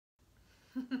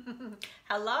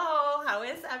Hello, how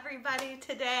is everybody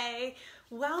today?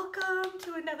 Welcome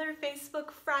to another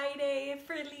Facebook Friday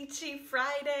for Lychee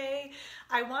Friday.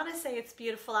 I want to say it's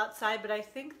beautiful outside, but I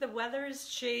think the weather is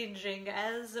changing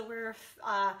as we're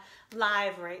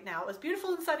live right now. It was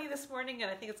beautiful and sunny this morning, and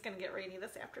I think it's going to get rainy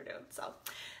this afternoon. So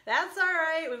that's all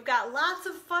right. We've got lots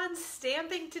of fun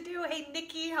stamping to do. Hey,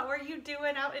 Nikki, how are you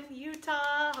doing out in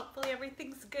Utah? Hopefully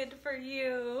everything's good for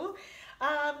you.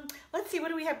 Let's see, what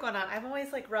do we have going on? I'm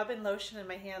always like rubbing lotion in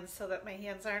my hands so that my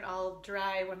hands aren't all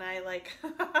dry when I like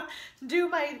do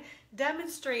my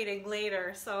demonstrating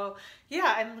later. So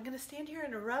yeah, I'm gonna stand here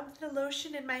and rub the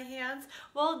lotion in my hands.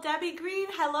 Well, Debbie Green,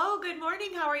 hello, good morning,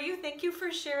 how are you? Thank you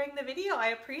for sharing the video, I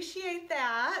appreciate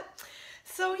that.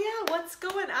 So yeah, what's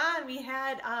going on? We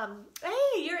had,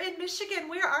 hey, you're in Michigan.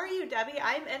 Where are you, Debbie?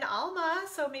 I'm in Alma,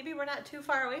 so maybe we're not too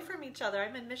far away from each other.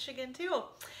 I'm in Michigan too.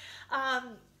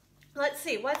 Let's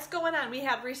see, what's going on? We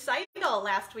had recital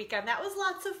last weekend. That was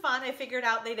lots of fun. I figured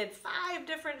out they did 5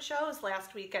 different shows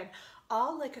last weekend,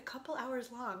 all like a couple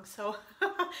hours long. So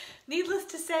needless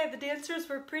to say, the dancers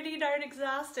were pretty darn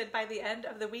exhausted by the end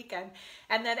of the weekend.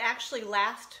 And then actually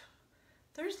last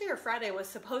Thursday or Friday was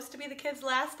supposed to be the kids'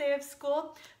 last day of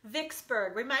school.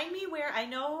 Vicksburg. Remind me where. I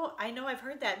know I've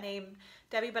heard that name,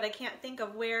 Debbie, but I can't think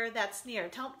of where that's near.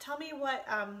 Tell me what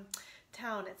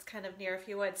town it's kind of near, if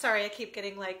you would. Sorry, I keep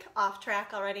getting like off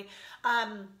track already.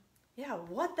 Yeah,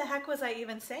 what the heck was I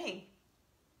even saying?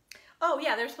 Oh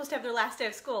yeah, they're supposed to have their last day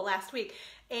of school last week.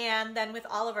 And then with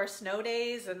all of our snow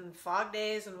days and fog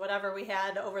days and whatever we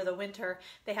had over the winter,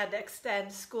 they had to extend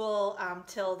school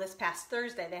till this past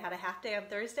Thursday. They had a half day on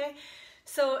Thursday.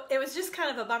 So it was just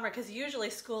kind of a bummer because usually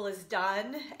school is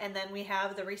done and then we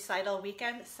have the recital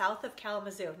weekend south of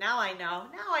Kalamazoo. Now I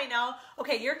know.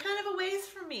 Okay, you're kind of a ways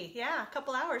from me. Yeah, a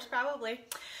couple hours probably.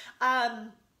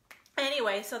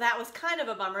 Anyway, so that was kind of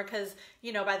a bummer because,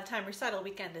 you know, by the time recital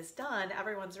weekend is done,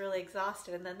 everyone's really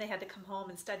exhausted and then they had to come home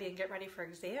and study and get ready for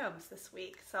exams this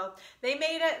week. So they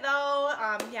made it though.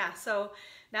 Yeah, so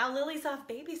now Lily's off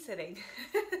babysitting.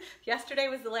 Yesterday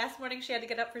was the last morning she had to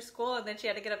get up for school and then she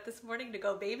had to get up this morning to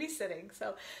go babysitting.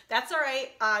 So that's all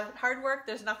right. Hard work,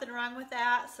 there's nothing wrong with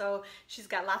that. So she's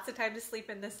got lots of time to sleep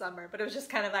in this summer, but it was just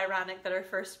kind of ironic that her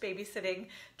first babysitting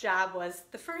job was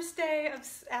the first day of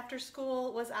after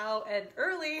school was out and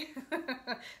early.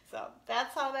 So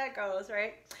that's how that goes,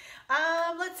 right?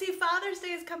 Let's see, Father's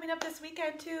Day is coming up this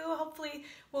weekend too. Hopefully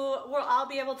we'll all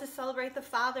be able to celebrate the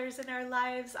fathers in our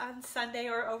lives on Sunday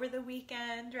or over the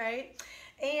weekend, right?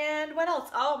 And what else?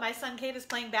 Oh, my son Kate is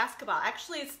playing basketball.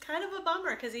 Actually, it's kind of a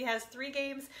bummer because he has 3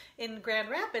 games in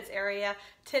Grand Rapids area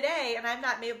today, and I'm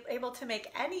not able to make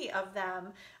any of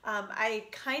them. I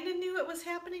kind of knew it was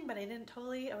happening, but I didn't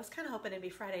totally. I was kind of hoping it'd be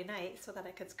Friday night so that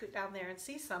I could scoot down there and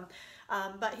see some.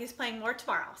 But he's playing more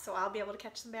tomorrow, so I'll be able to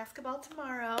catch some basketball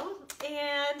tomorrow.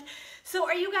 And so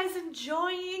are you guys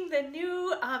enjoying the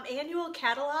new annual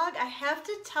catalog? I have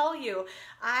to tell you,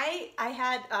 I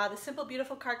had the Simple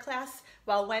Beautiful card class,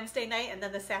 well, Wednesday night, and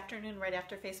then this afternoon right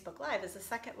after Facebook Live is the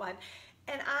second one.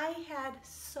 And I had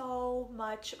so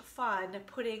much fun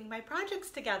putting my projects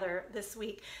together this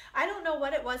week. I don't know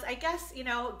what it was. I guess, you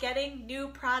know, getting new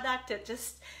product,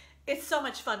 it's so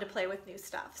much fun to play with new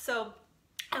stuff. So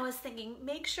I was thinking,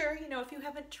 make sure, you know, if you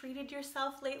haven't treated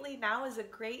yourself lately, now is a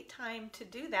great time to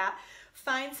do that.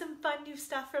 Find some fun new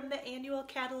stuff from the annual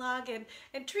catalog and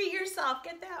treat yourself.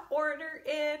 Get that order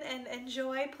in and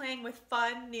enjoy playing with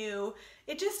fun new.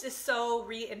 It just is so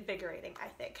reinvigorating, I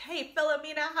think. Hey,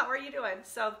 Philomena, how are you doing?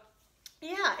 So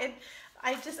yeah, and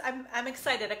I'm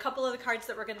excited. A couple of the cards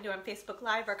that we're going to do on Facebook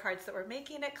Live are cards that we're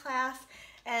making at class,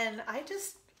 and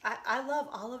I love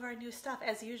all of our new stuff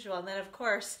as usual. And then of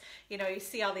course, you know, you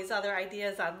see all these other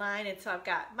ideas online. And so I've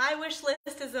got my wish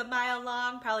list is a mile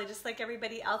long, probably just like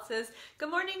everybody else's. Good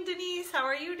morning, Denise. How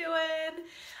are you doing?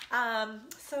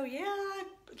 So yeah,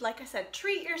 like I said,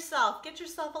 treat yourself, get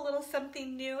yourself a little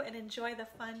something new and enjoy the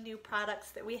fun new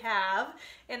products that we have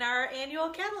in our annual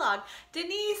catalog.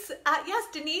 Denise, yes,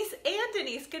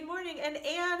 Denise, good morning. And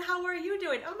Anne, how are you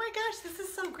doing? Oh my gosh, this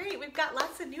is so great. We've got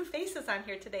lots of new faces on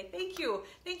here today. Thank you.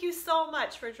 Thank you so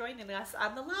much for joining us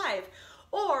on the live.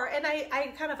 Or, and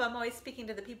I kind of, I'm always speaking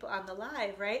to the people on the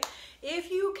live, right?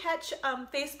 If you catch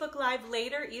Facebook Live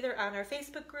later, either on our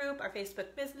Facebook group, our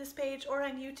Facebook business page, or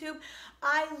on YouTube,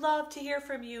 I love to hear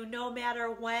from you no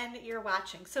matter when you're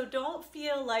watching. So don't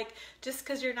feel like just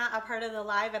because you're not a part of the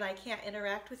live and I can't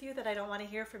interact with you that I don't want to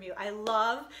hear from you. I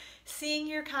love seeing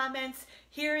your comments,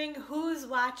 hearing who's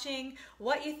watching,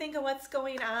 what you think of what's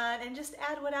going on, and just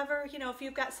add whatever, you know, if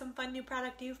you've got some fun new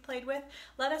product you've played with,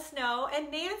 let us know. And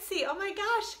Nancy, oh my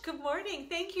gosh, good morning.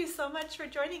 Thank you so much for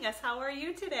joining us. How are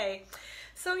you today?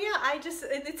 So yeah,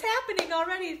 it's happening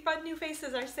already. Fun new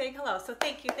faces are saying hello. So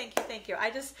thank you, thank you, thank you.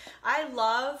 I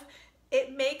love,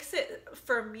 it makes it,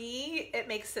 for me, it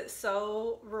makes it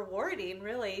so rewarding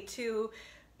really to,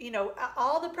 you know,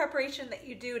 all the preparation that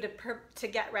you do to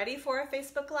get ready for a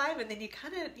Facebook Live, and then you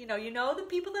kind of, you know the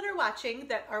people that are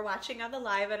watching on the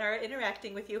live and are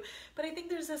interacting with you, but I think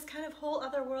there's this kind of whole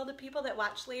other world of people that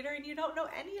watch later and you don't know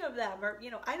any of them, or, you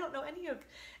know, I don't know any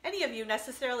of you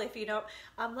necessarily. If you don't,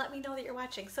 let me know that you're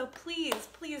watching. So please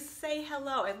say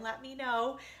hello and let me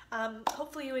know.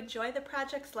 Hopefully you enjoy the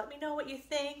projects. Let me know what you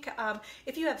think.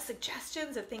 If you have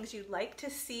suggestions of things you'd like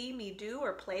to see me do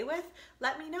or play with,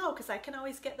 let me know, because I can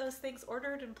always get those things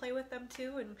ordered and play with them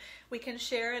too, and we can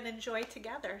share and enjoy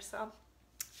together. So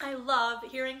I love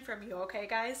hearing from you, okay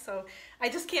guys? So I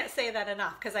just can't say that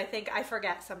enough, because I think I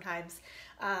forget sometimes.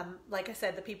 Like I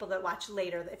said, the people that watch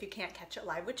later, if you can't catch it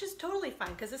live, which is totally fine,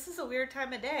 because this is a weird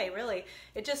time of day, really.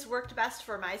 It just worked best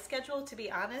for my schedule, to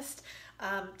be honest,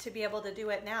 to be able to do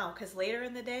it now, because later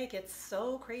in the day gets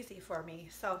so crazy for me.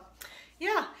 So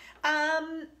yeah.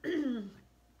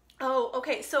 Oh,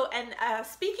 okay. So, and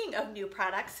speaking of new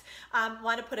products,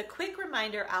 want to put a quick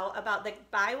reminder out about the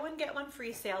buy one, get one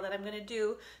free sale that I'm going to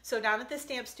do. So down at the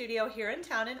Stamp Studio here in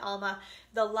town in Alma,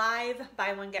 the live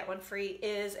buy one, get one free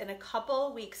is in a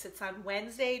couple weeks. It's on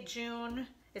Wednesday,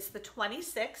 it's the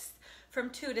 26th from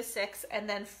 2 to 6, and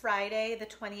then Friday the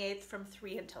 28th from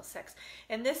 3 until 6.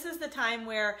 And this is the time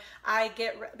where I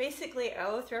get basically, I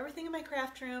go through everything in my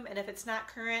craft room, and if it's not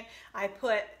current, I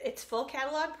put its full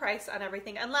catalog price on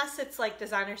everything, unless it's like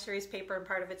designer series paper and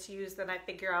part of it's used, then I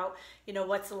figure out, you know,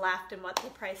 what's left and what the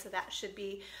price of that should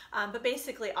be. But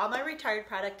basically all my retired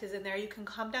product is in there. You can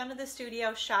come down to the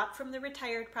studio, shop from the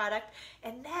retired product,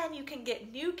 and then you can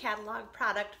get new catalog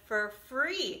product for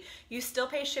free. You still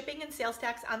pay shipping and sales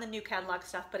tax on the new catalog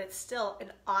stuff, but it's still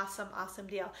an awesome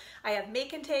deal. I have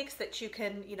make and takes that you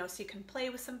can, you know, so you can play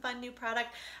with some fun new product.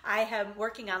 I am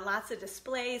working on lots of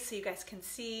displays so you guys can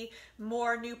see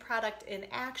more new product in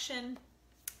action.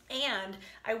 And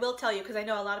I will tell you, because I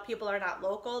know a lot of people are not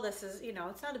local, this is, you know,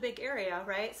 it's not a big area,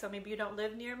 right? So maybe you don't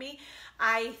live near me.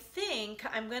 I think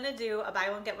I'm going to do a buy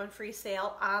one, get one free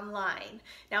sale online.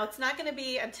 Now, it's not going to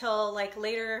be until like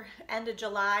later, end of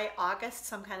July, August,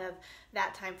 some kind of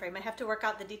that time frame. I have to work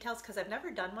out the details because I've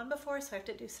never done one before, so I have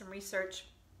to do some research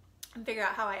and figure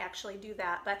out how I actually do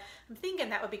that. But I'm thinking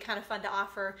that would be kind of fun to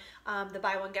offer the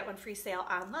buy one, get one free sale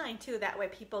online too. That way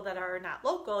people that are not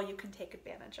local, you can take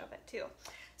advantage of it too.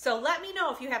 So let me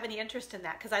know if you have any interest in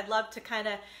that, because I'd love to kind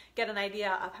of get an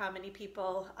idea of how many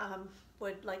people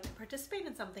would like to participate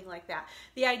in something like that.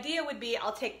 The idea would be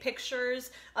I'll take pictures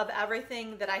of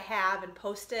everything that I have and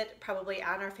post it probably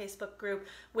on our Facebook group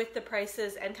with the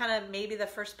prices, and kind of maybe the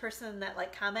first person that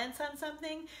like comments on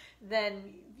something,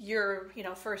 then you're, you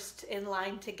know, first in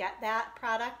line to get that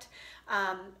product.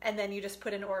 And then you just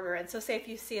put an order in. So say if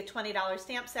you see a $20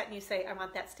 stamp set and you say, I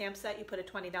want that stamp set, you put a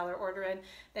 $20 order in,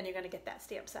 then you're going to get that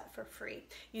stamp set for free.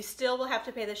 You still will have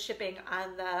to pay the shipping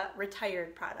on the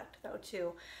retired product though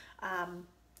too.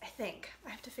 I think I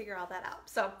have to figure all that out.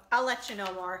 So I'll let you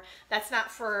know more. That's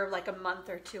not for like a month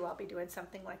or two. I'll be doing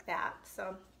something like that.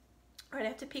 So all right, I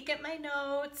have to peek at my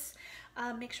notes.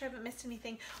 Make sure I haven't missed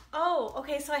anything. Oh,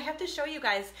 okay, so I have to show you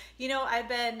guys, you know, I've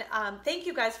been, thank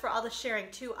you guys for all the sharing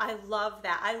too. I love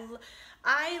that.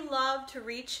 I love to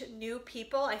reach new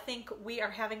people. I think we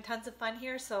are having tons of fun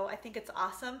here, so I think it's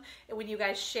awesome when you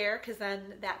guys share, because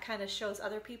then that kind of shows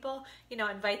other people, you know,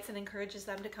 invites and encourages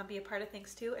them to come be a part of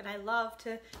things too, and I love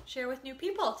to share with new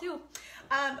people too.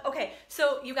 Okay,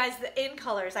 so you guys, the in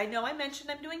colors. I know I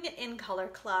mentioned I'm doing an in color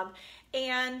club,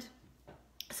 and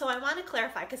so I want to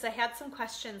clarify, because I had some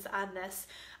questions on this.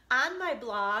 On my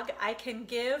blog, I can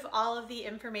give all of the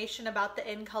information about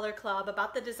the In Color Club,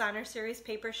 about the Designer Series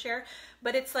Paper Share,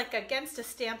 but it's like against a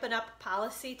Stampin' Up!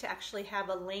 Policy to actually have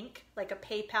a link, like a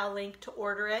PayPal link to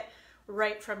order it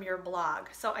right from your blog.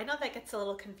 So I know that gets a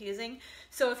little confusing.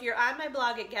 So if you're on my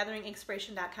blog at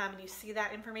gatheringinspiration.com and you see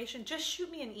that information, just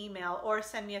shoot me an email or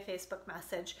send me a Facebook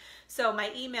message. So my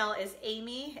email is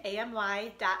amy.frilici,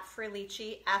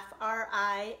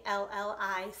 F-R-I-L-L-I-C-I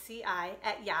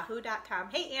 @yahoo.com.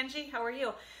 Hey Angie, how are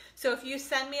you? So if you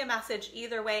send me a message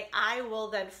either way, I will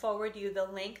then forward you the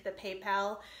link, the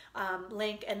PayPal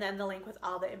link, and then the link with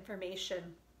all the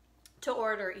information to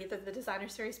order either the Designer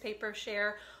Series Paper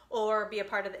Share or be a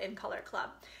part of the In Color Club.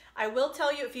 I will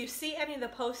tell you, if you see any of the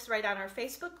posts right on our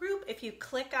Facebook group, if you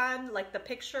click on like the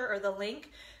picture or the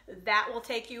link, that will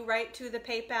take you right to the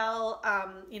PayPal,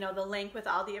 you know, the link with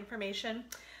all the information.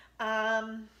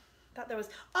 thought there was,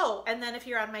 oh, and then if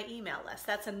you're on my email list,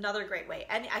 that's another great way.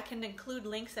 And I can include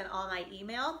links in all my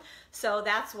email. So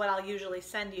that's what I'll usually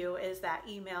send you, is that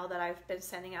email that I've been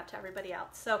sending out to everybody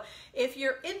else. So if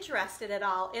you're interested at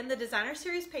all in the Designer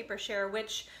Series Paper Share,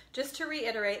 which, just to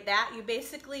reiterate that, you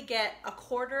basically get a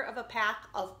quarter of a pack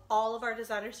of all of our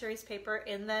Designer Series paper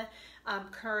in the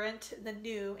the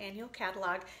new annual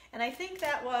catalog. And I think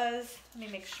that was, let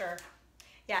me make sure.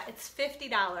 Yeah, it's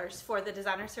 $50 for the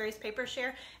Designer Series Paper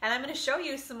Share. And I'm going to show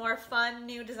you some more fun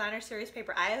new Designer Series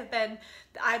paper.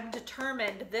 I'm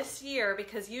determined this year,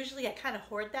 because usually I kind of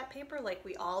hoard that paper like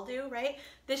we all do, right?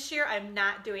 This year I'm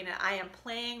not doing it. I am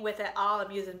playing with it all.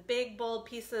 I'm using big, bold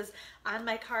pieces on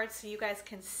my cards so you guys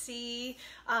can see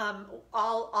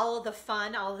all of the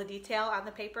fun, all of the detail on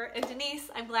the paper. And Denise,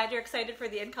 I'm glad you're excited for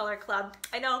the In Color Club.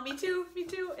 I know, me too, me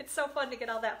too. It's so fun to get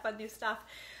all that fun new stuff.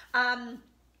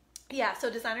 Yeah, so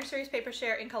Designer Series Paper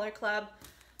Share, In Color Club.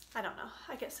 I don't know,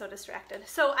 I get so distracted.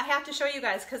 So I have to show you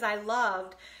guys, because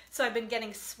so I've been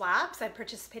getting swaps. I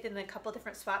participated in a couple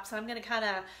different swaps, so I'm gonna kind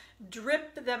of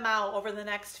drip them out over the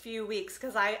next few weeks,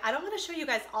 because I don't want to show you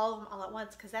guys all of them all at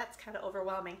once, because that's kind of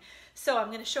overwhelming. So I'm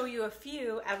gonna show you a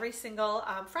few every single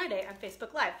Friday on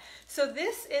Facebook Live. So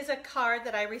this is a card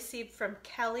that I received from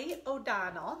Kelly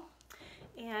O'Donnell.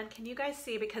 And can you guys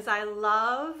see, because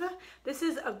this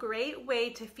is a great way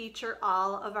to feature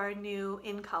all of our new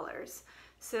In Colors.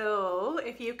 So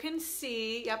if you can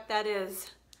see, yep,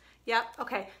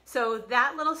 okay. So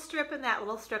that little strip and that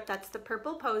little strip, that's the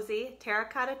Purple Posy,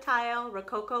 Terracotta Tile,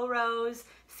 Rococo Rose,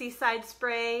 Seaside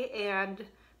Spray, and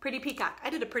Pretty Peacock. I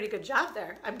did a pretty good job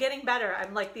there. I'm getting better.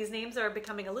 I'm like, these names are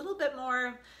becoming a little bit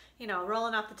more, you know,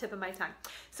 rolling off the tip of my tongue.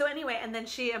 So anyway, and then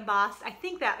she embossed, I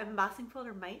think that embossing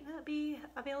folder might not be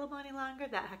available any longer,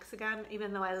 that hexagon,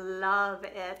 even though I love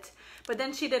it. But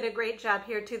then she did a great job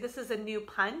here too. This is a new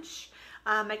punch.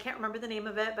 I can't remember the name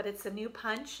of it, but it's a new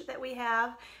punch that we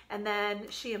have. And then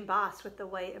she embossed with the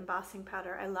white embossing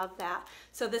powder. I love that.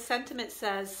 So the sentiment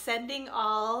says, sending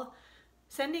all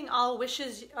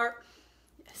wishes, or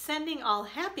sending all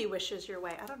happy wishes your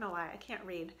way. I don't know why, I can't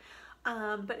read.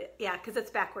 But yeah, because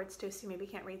it's backwards too, so you maybe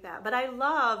can't read that. But I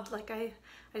loved, like I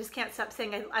just can't stop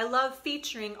saying, I love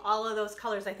featuring all of those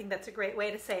colors. I think that's a great way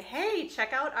to say, hey,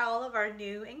 check out all of our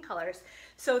new In Colors.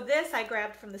 So this I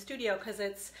grabbed from the studio because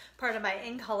it's part of my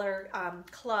In Color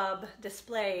club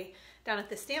display down at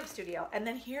the stamp studio. And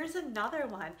then here's another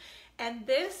one. And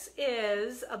this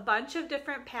is a bunch of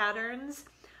different patterns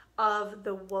of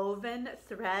the Woven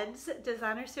Threads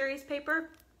Designer Series paper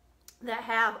that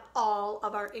have all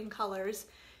of our In Colors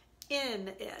in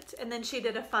it. And then she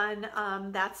did a fun,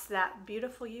 that's that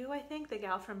Beautiful You, I think, the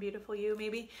gal from Beautiful You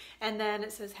maybe. And then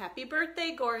it says, happy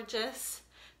birthday, gorgeous.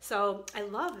 So I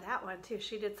love that one too.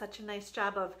 She did such a nice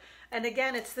job of, and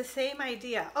again, it's the same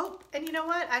idea. Oh, and you know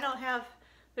what?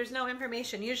 There's no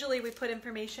information. Usually we put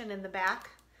information in the back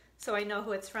so I know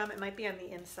who it's from. It might be on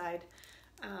the inside.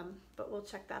 But we'll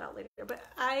check that out later. But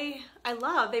I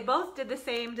love, they both did the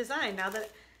same design. Now that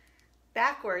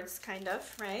backwards kind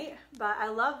of, right? But I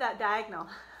love that diagonal.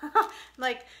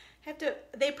 Like,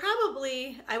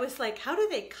 I was like, how do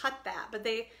they cut that? But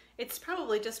it's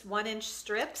probably just 1-inch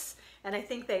strips, and I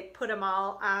think they put them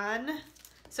all on.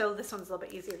 So this one's a little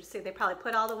bit easier to see. They probably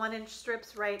put all the 1-inch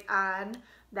strips right on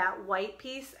that white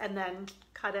piece and then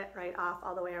cut it right off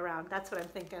all the way around. That's what I'm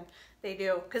thinking they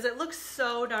do, because it looks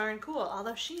so darn cool,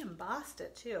 although she embossed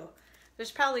it too.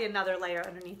 There's probably another layer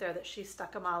underneath there that she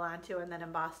stuck them all onto and then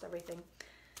embossed everything.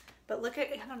 But look at,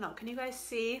 I don't know, can you guys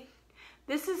see?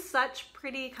 This is such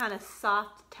pretty kind of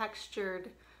soft textured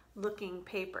looking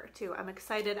paper too. I'm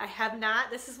excited.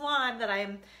 This is one that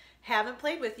I haven't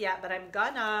played with yet, but I'm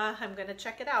gonna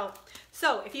check it out.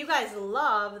 So if you guys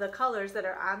love the colors that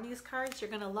are on these cards,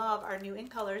 you're gonna love our new In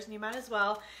Colors, and you might as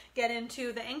well get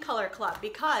into the In Color Club,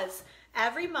 because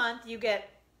every month you get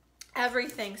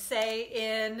everything, say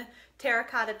in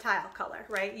terracotta tile color,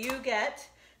 right? You get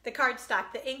the cardstock,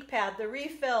 the ink pad, the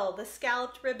refill, the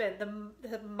scalloped ribbon,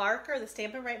 the marker, the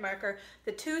Stampin' Right marker,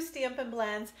 the 2 Stampin'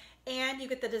 Blends, and you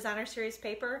get the Designer Series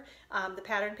paper, the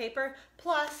pattern paper.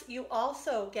 Plus, you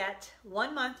also get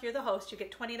 1 month, you're the host, you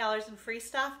get $20 in free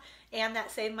stuff, and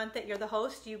that same month that you're the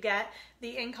host, you get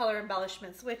the In Color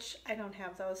embellishments, which I don't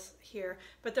have those here,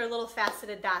 but they're little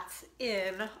faceted dots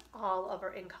in all of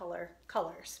our In Color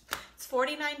colors. It's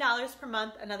 $49 per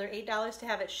month, another $8 to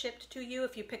have it shipped to you.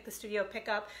 If you pick the studio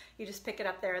pickup, you just pick it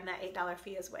up there and that $8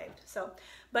 fee is waived. So,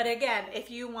 but again,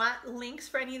 if you want links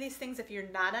for any of these things, if you're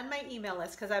not on my email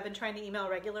list, because I've been trying to email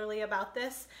regularly about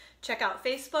this, check out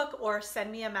Facebook or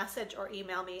send me a message or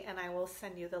email me and I will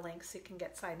send you the links so you can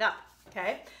get signed up,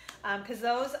 okay? Because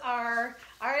those are,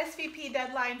 RSVP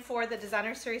deadline for the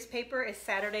Designer Series paper is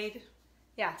Saturday,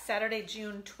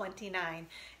 June 29.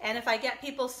 And if I get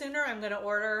people sooner, I'm going to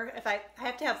order, I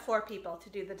have to have 4 people to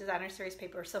do the Designer Series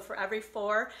paper. So for every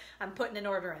 4, I'm putting an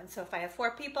order in. So if I have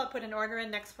 4 people, I put an order in,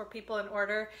 next 4 people in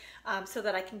order, so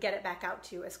that I can get it back out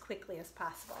to you as quickly as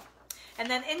possible. And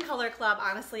then in Color Club,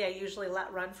 honestly, I usually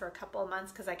let run for a couple of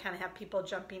months because I kind of have people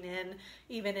jumping in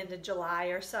even into July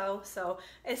or so. So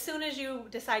as soon as you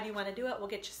decide you want to do it, we'll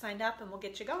get you signed up and we'll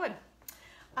get you going.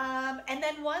 And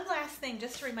then one last thing,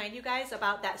 just to remind you guys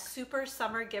about that Super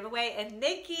Summer giveaway. And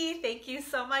Nikki, thank you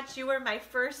so much. You were my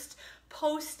first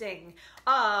posting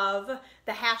of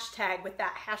the hashtag with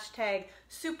that hashtag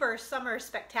Super Summer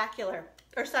Spectacular.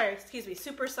 Or sorry, excuse me,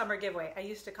 Super Summer Giveaway. I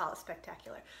used to call it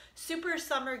Spectacular. Super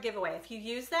Summer Giveaway. If you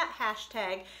use that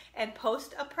hashtag and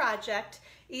post a project,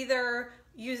 either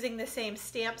using the same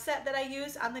stamp set that I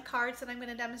use on the cards that I'm going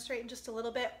to demonstrate in just a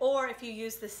little bit, or if you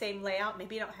use the same layout,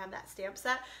 maybe you don't have that stamp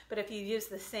set, but if you use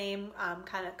the same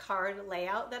kind of card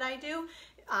layout that I do,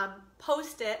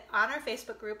 post it on our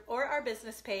Facebook group or our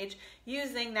business page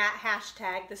using that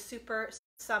hashtag, the Super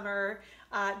Summer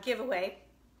Giveaway.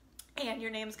 And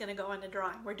your name's going to go in the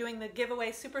drawing. We're doing the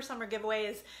giveaway, Super Summer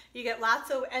Giveaway. You get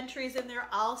lots of entries in there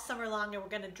all summer long, and we're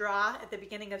going to draw at the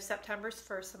beginning of September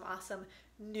for some awesome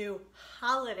new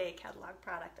holiday catalog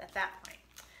product at that point.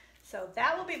 So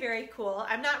that will be very cool.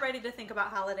 I'm not ready to think about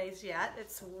holidays yet.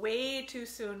 It's way too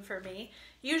soon for me.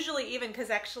 Usually even because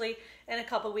actually in a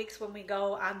couple weeks when we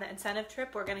go on the incentive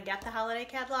trip, we're going to get the holiday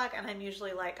catalog, and I'm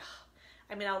usually like,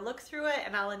 I mean, I'll look through it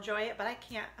and I'll enjoy it, but I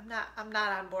can't, I'm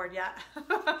not on board yet.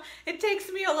 It takes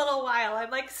me a little while.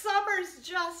 I'm like, summer's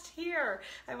just here.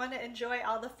 I want to enjoy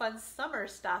all the fun summer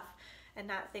stuff and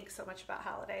not think so much about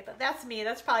holiday, but that's me.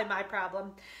 That's probably my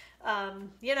problem.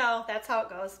 You know, that's how it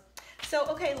goes. So,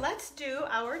 okay, let's do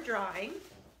our drawing.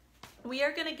 We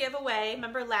are going to give away,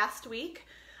 remember last week,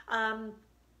 I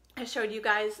showed you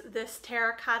guys this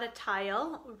terracotta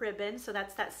tile ribbon. So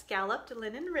that's that scalloped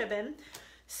linen ribbon.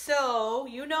 So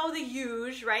you know the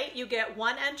usual, right? You get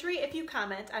 1 entry if you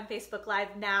comment on Facebook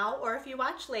Live now, or if you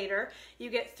watch later. You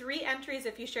get 3 entries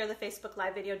if you share the Facebook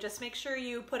Live video. Just make sure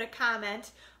you put a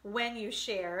comment when you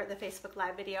share the Facebook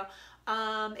Live video.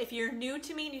 If you're new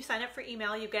to me and you sign up for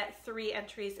email, you get 3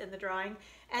 entries in the drawing.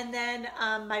 And then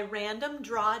my random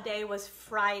draw day was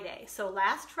Friday. So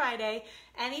last Friday,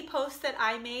 any post that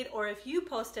I made, or if you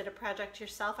posted a project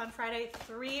yourself on Friday,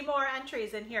 3 more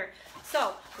entries in here.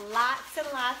 So lots and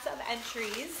lots of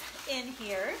entries in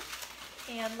here.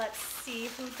 And let's see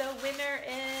who the winner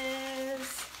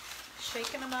is.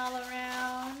 Shaking them all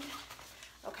around.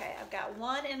 Okay, I've got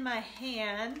one in my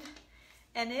hand.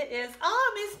 And it is,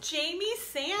 oh, Miss Jamie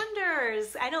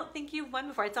Sanders. I don't think you've won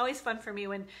before. It's always fun for me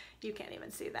when you can't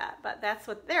even see that, but that's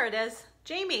what, there it is.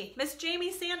 Jamie, Miss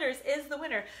Jamie Sanders is the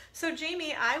winner. So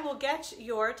Jamie, I will get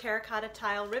your terracotta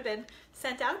tile ribbon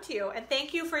sent out to you. And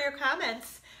thank you for your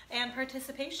comments and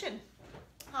participation.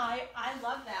 I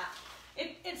love that.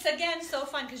 It's again so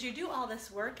fun because you do all this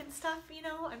work and stuff, you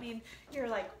know. I mean, you're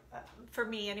like, for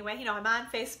me anyway, you know, I'm on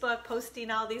Facebook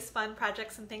posting all these fun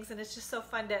projects and things, and it's just so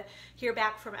fun to hear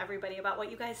back from everybody about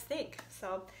what you guys think.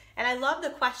 So, and I love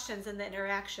the questions and the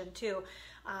interaction too.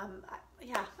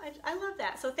 Yeah, I love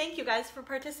that. So thank you guys for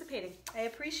participating. I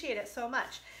appreciate it so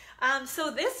much.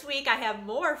 So this week I have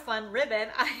more fun ribbon.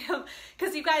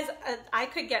 Because you guys, I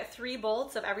could get 3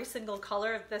 bolts of every single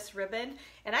color of this ribbon,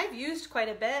 and I've used quite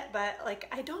a bit, but like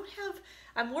I don't have,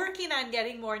 I'm working on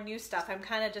getting more new stuff. I'm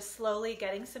kind of just slowly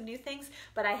getting some new things,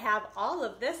 but I have all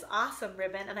of this awesome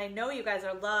ribbon, and I know you guys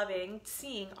are loving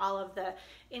seeing all of the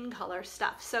in color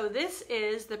stuff. So this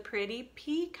is the Pretty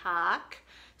Peacock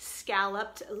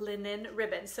scalloped linen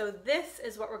ribbon. So this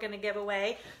is what we're going to give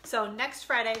away. So next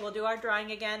Friday we'll do our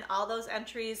drawing again, all those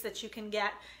entries that you can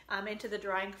get into the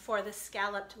drawing for the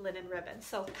scalloped linen ribbon.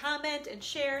 So comment and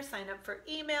share, sign up for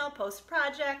email, post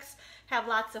projects, have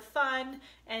lots of fun,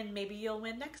 and maybe you'll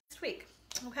win next week.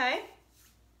 Okay.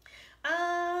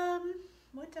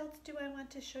 What else do I want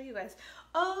to show you guys?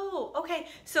 Oh, okay.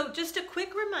 So just a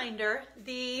quick reminder,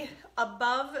 the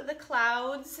Above the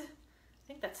Clouds, I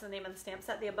think that's the name of the stamp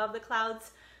set, the Above the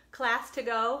Clouds class to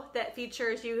go that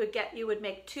features, you would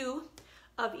make 2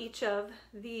 of each of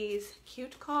these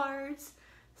cute cards.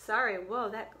 Sorry, whoa,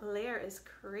 that layer is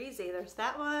crazy. There's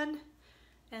that one,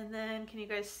 And then can you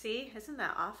guys see? Isn't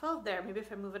that awful? There, maybe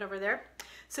if I move it over there.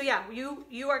 So yeah,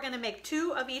 you are gonna make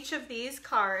 2 of each of these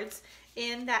cards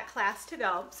in that class to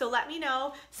go. So let me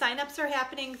know. Sign-ups are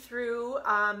happening through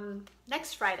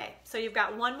next Friday. So you've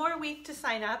got 1 more week to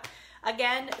sign up.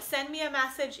 Again, send me a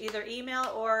message, either email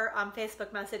or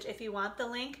Facebook message if you want the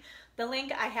link. The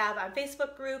link I have on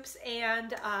Facebook groups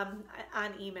and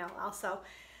on email also.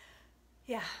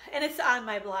 Yeah, and it's on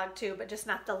my blog too, but just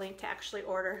not the link to actually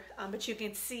order. But you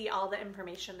can see all the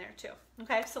information there too.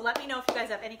 Okay, so let me know if you guys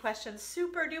have any questions.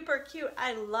 Super duper cute.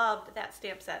 I loved that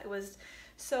stamp set. It was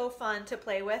so fun to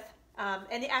play with.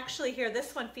 And actually here,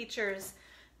 this one features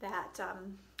that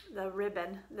the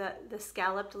ribbon, the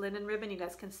scalloped linen ribbon. You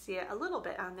guys can see it a little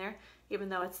bit on there, even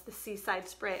though it's the Seaside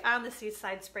Spray. On the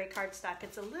Seaside Spray cardstock,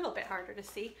 it's a little bit harder to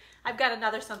see. I've got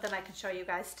another something I can show you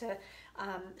guys to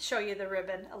show you the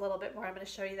ribbon a little bit more. I'm going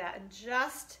to show you that in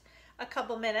just a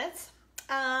couple minutes.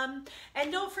 And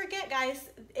don't forget, guys,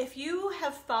 if you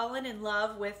have fallen in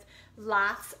love with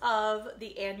lots of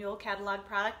the annual catalog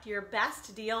product, your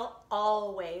best deal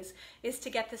always is to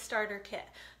get the starter kit.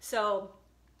 So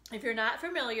if you're not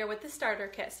familiar with the starter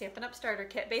kit, Stampin' Up! Starter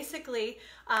Kit, basically,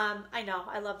 I know,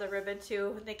 I love the ribbon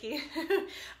too, Nikki.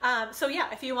 So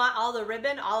yeah, if you want all the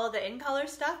ribbon, all of the in-color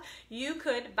stuff, you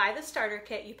could buy the starter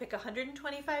kit. You pick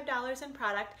 $125 in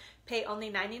product, pay only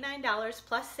 $99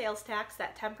 plus sales tax.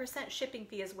 That 10% shipping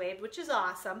fee is waived, which is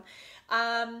awesome.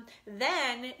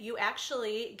 Then you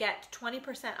actually get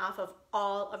 20% off of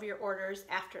all of your orders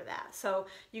after that. So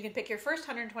you can pick your first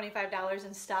 $125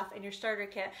 in stuff in your starter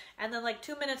kit, and then like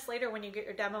 2 minutes later when you get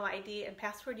your demo ID and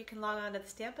password, you can log on to the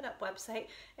Stampin' Up! Website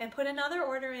and put another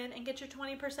order in and get your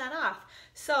 20% off.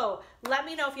 So let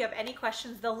me know if you have any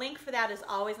questions. The link for that is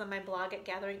always on my blog at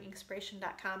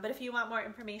gatheringinkspiration.com. But if you want more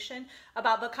information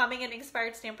about becoming an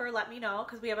Inkspired stamper, let me know,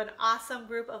 because we have an awesome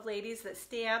group of ladies that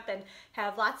stamp and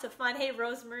have lots of fun. Hey,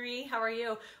 Rosemary, how are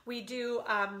you? We do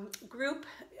group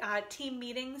team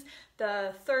meetings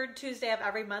the 3rd Tuesday of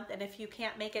every month, and if you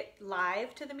can't make it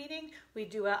live to the meeting, we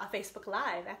do a Facebook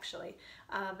Live actually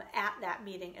at that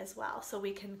meeting as well, so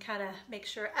we can kind of make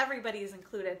sure everybody is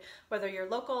included, whether you're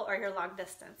local or you're long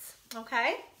distance.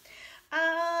 Okay.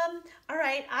 All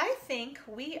right, I think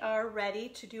we are ready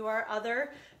to do our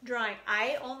other drawing.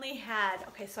 I only had,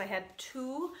 okay, so I had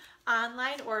 2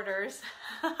 online orders.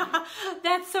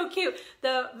 That's so cute.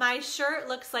 My shirt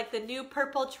looks like the new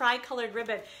purple tri-colored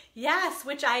ribbon. Yes,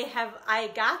 which I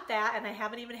got that, and I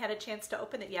haven't even had a chance to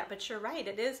open it yet, but you're right,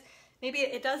 it is, maybe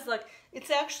it does look,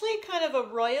 it's actually kind of a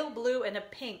royal blue and a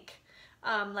pink,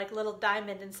 like little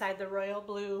diamond inside the royal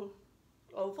blue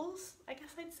ovals, I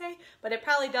guess I'd say, but it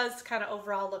probably does kind of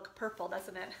overall look purple,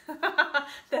 doesn't it?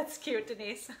 That's cute,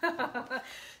 Denise.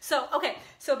 So, okay,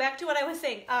 so back to what I was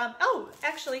saying. Oh,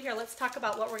 actually, here, let's talk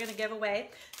about what we're going to give away.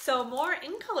 So more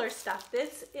in-color stuff.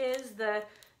 This is the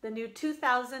new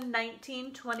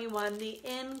 2019-21, the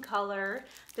in-color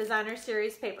designer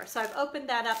series paper. So I've opened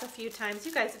that up a few times.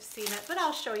 You guys have seen it, but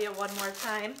I'll show you one more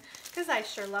time because I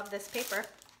sure love this paper.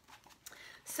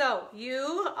 So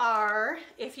you are,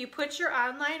 if you put your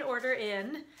online order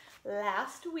in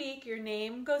last week, your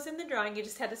name goes in the drawing. You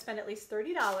just had to spend at least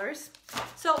 $30.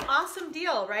 So awesome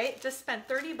deal, right? Just spend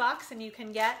 30 bucks and you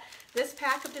can get this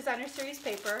pack of designer series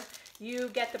paper. You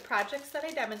get the projects that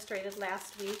I demonstrated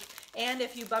last week. And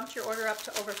if you bumped your order up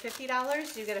to over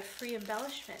 $50, you get a free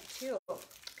embellishment too.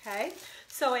 Okay.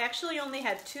 So I actually only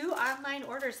had 2 online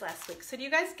orders last week. So do you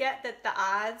guys get that the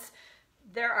odds,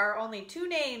 there are only 2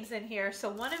 names in here, so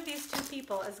one of these 2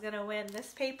 people is going to win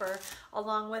this paper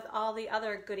along with all the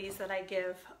other goodies that I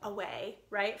give away,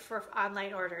 right, for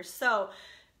online orders. So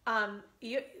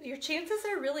your chances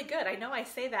are really good. I know I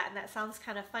say that and that sounds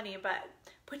kind of funny, but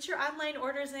put your online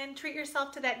orders in, treat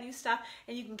yourself to that new stuff,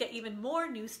 and you can get even more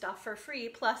new stuff for free,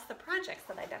 plus the projects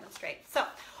that I demonstrate. So,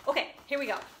 okay, here we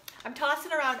go. I'm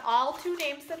tossing around all 2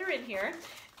 names that are in here.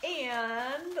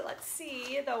 And let's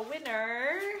see, the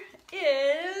winner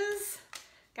is,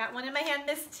 got one in my hand,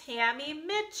 Miss Tammy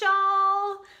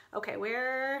Mitchell. Okay,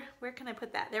 where can I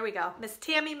put that? There we go, Miss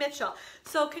Tammy Mitchell.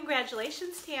 So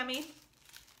congratulations, Tammy.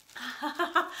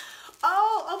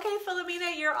 Oh, okay,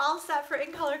 Philomena, you're all set for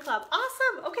In Color Club.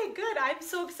 Awesome. Okay, good. I'm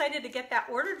so excited to get that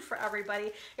ordered for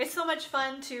everybody. It's so much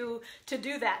fun to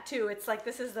do that too. It's like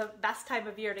this is the best time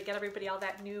of year to get everybody all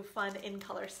that new fun in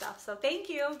color stuff. So thank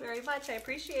you very much. I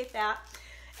appreciate that.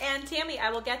 And Tammy,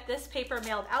 I will get this paper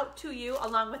mailed out to you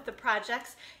along with the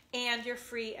projects and your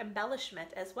free embellishment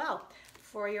as well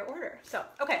for your order. So,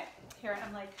 okay, here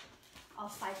I'm like all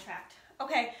sidetracked.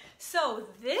 Okay, so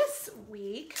this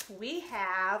week we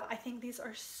have, I think these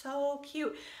are so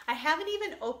cute. I haven't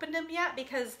even opened them yet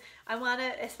because I want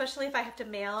to, especially if I have to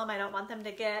mail them, I don't want them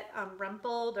to get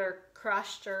rumpled or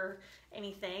crushed or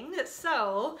anything.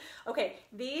 So, okay,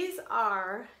 these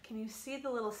are, can you see the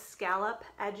little scallop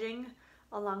edging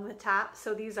along the top?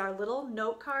 So these are little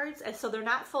note cards, and so they're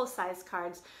not full-size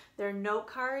cards. They're note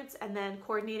cards and then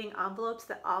coordinating envelopes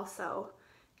that also,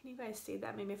 can you guys see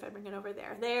that? Maybe if I bring it over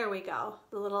there. There we go.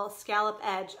 The little scallop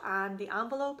edge on the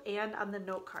envelope and on the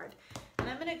note card. And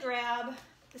I'm gonna grab,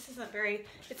 this isn't very,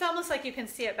 it's almost like you can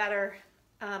see it better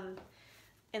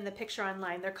in the picture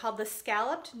online. They're called the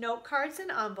Scalloped Note Cards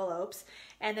and Envelopes,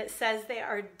 and it says they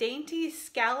are dainty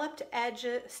scalloped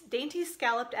edges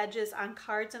on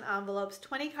cards and envelopes,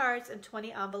 20 cards and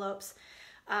 20 envelopes,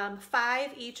 5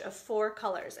 each of 4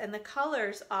 colors. And the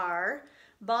colors are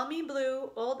balmy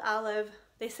blue, old olive,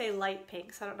 they say light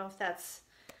pink, so I don't know if that's,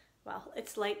 well,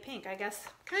 it's light pink, I guess.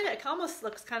 Kind of, it almost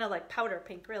looks kind of like powder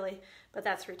pink, really, but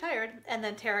that's retired. And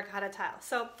then terracotta tile.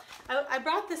 So I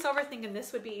brought this over thinking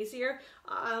this would be easier.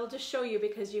 I'll just show you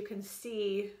because you can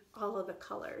see all of the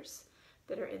colors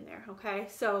that are in there, okay?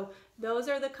 So those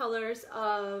are the colors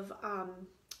of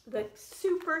the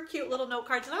super cute little note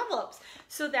cards and envelopes.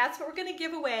 So that's what we're gonna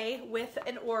give away with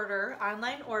an order,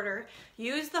 online order.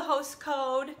 Use the host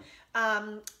code.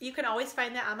 You can always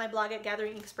find that on my blog at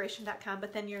gatheringinspiration.com,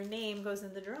 but then your name goes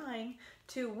in the drawing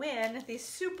to win these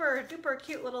super duper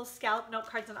cute little scallop note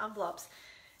cards and envelopes.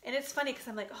 And it's funny because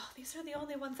I'm like, oh, these are the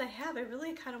only ones I have. I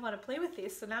really kind of want to play with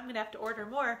these. So now I'm going to have to order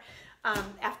more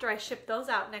after I ship those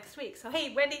out next week. So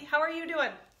hey, Wendy, how are you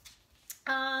doing?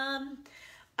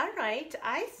 All right,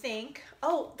 I think,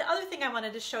 oh, the other thing I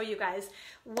wanted to show you guys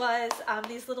was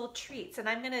these little treats, and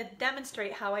I'm gonna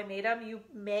demonstrate how I made them. You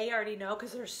may already know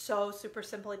because they're so super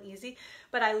simple and easy,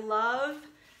 but I love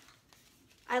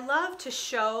to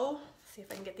show, let's see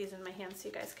if I can get these in my hand so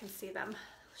you guys can see them.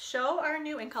 Show our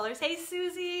new ink colors. Hey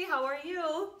Susie, how are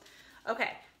you?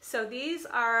 Okay, so these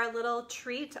are little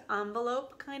treat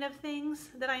envelope kind of things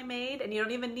that I made, and you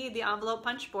don't even need the envelope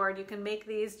punch board. You can make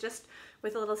these just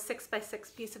with a little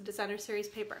 6x6 piece of designer series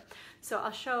paper. So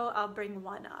I'll bring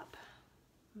one up.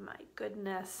 My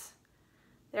goodness.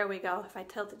 There we go, if I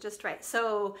tilt it just right.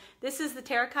 So this is the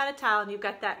terracotta tile, and you've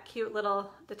got that cute little,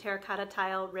 the terracotta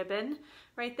tile ribbon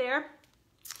right there.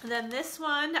 And then this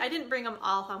one, I didn't bring them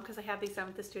all home because I have these down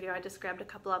at the studio. I just grabbed a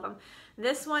couple of them.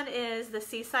 This one is the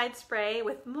Seaside Spray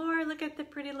with more, look at the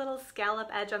pretty little scallop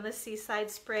edge on the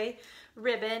Seaside Spray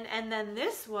ribbon. And then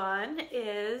this one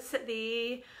is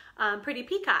the Pretty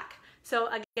Peacock. So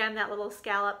again, that little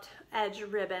scalloped edge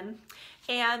ribbon.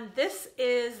 And this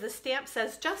is, the stamp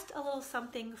says, just a little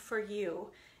something for you.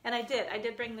 And I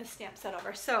did bring this stamp set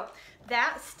over. So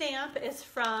that stamp is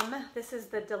from, this is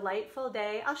the Delightful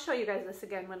Day. I'll show you guys this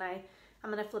again when I'm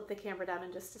gonna flip the camera down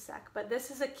in just a sec. But this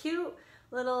is a cute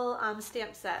little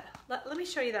stamp set. Let me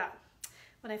show you that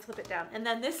when I flip it down. And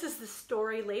then this is the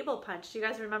Story Label Punch. Do you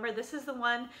guys remember? This is the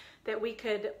one that we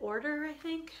could order, I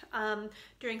think,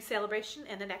 during Celebration,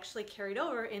 and it actually carried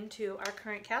over into our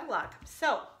current catalog. So,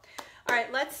 all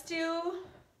right, let's do,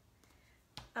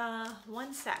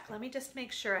 one sec. Let me just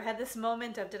make sure. I had this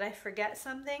moment of, did I forget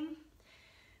something?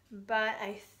 But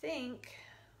I think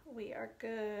we are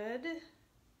good.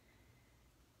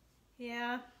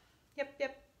 Yeah,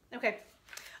 yep. Okay,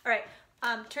 all right.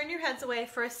 Turn your heads away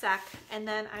for a sec, and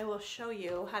then I will show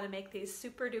you how to make these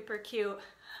super duper cute.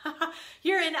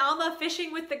 You're in Alma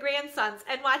fishing with the grandsons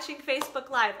and watching Facebook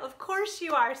Live. Of course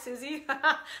you are, Susie.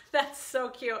 That's so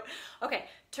cute. Okay,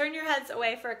 turn your heads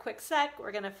away for a quick sec.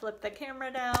 We're gonna flip the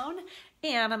camera down,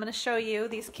 and I'm gonna show you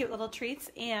these cute little treats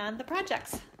and the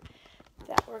projects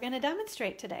that we're gonna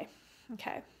demonstrate today.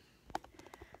 Okay,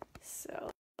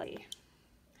 so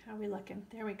how are we looking?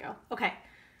 There we go. Okay.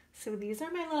 So these are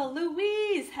my little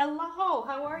Louise. Hello,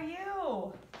 how are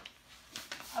you?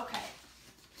 Okay.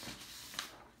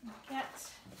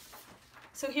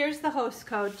 So here's the host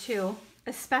code too,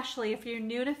 especially if you're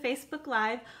new to Facebook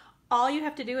Live. All you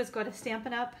have to do is go to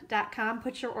stampinup.com,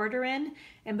 put your order in,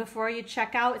 and before you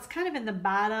check out, it's kind of in the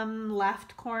bottom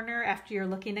left corner after you're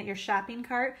looking at your shopping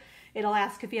cart. It'll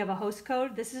ask if you have a host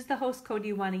code. This is the host code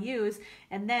you want to use,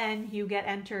 and then you get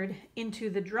entered into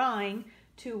the drawing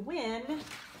to win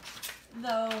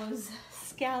those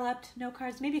scalloped note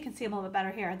cards. Maybe you can see them a little bit better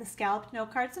here. The scalloped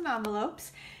note cards and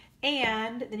envelopes.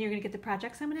 And then you're going to get the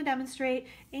projects I'm going to demonstrate,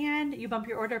 and you bump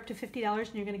your order up to $50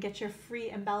 and you're going to get your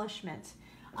free embellishment,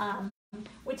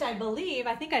 which I believe,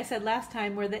 I think I said last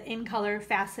time, where the in-color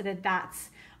faceted dots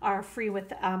are free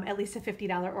with at least a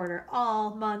 $50 order all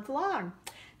month long.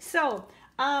 So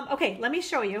Okay, let me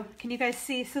show you. Can you guys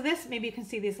see? So this, maybe you can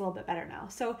see these a little bit better now.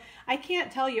 So I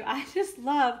can't tell you, I just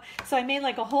love, so I made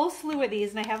like a whole slew of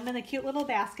these and I have them in a cute little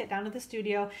basket down at the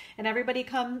studio, and everybody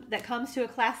that comes to a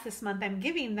class this month, I'm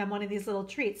giving them one of these little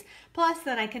treats. Plus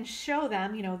then I can show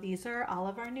them, you know, these are all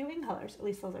of our new ink colors. At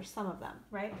least those are some of them,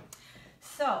 right?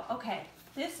 So, okay,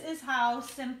 this is how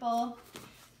simple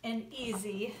and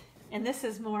easy, and this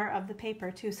is more of the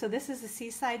paper too. So this is a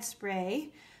Seaside Spray.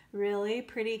 Really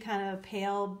pretty, kind of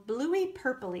pale bluey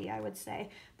purpley, I would say.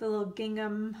 The little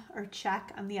gingham or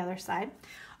check on the other side.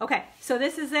 Okay, so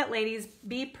this is it, ladies.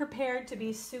 Be prepared to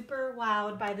be super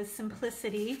wowed by the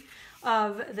simplicity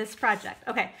of this project.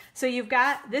 Okay, so you've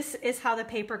got, this is how the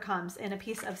paper comes in a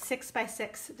piece of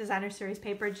 6x6 designer series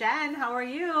paper. Jen, how are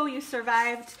you? You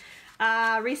survived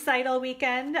recital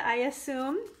weekend, I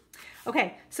assume.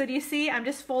 Okay, so do you see I'm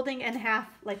just folding in half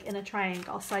like in a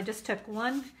triangle. So I just took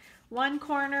one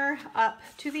corner up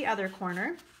to the other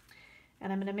corner,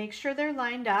 and I'm going to make sure they're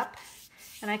lined up,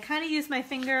 and I kind of use my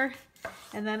finger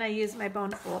and then I use my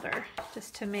bone folder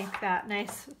just to make that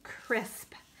nice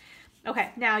crisp. Okay,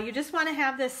 now you just want to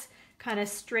have this kind of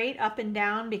straight up and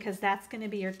down because that's going to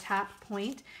be your top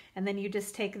point, and then you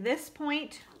just take this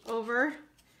point over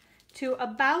to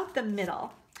about the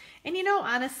middle. And you know,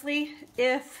 honestly,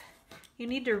 if you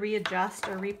need to readjust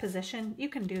or reposition, you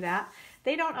can do that.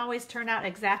 They don't always turn out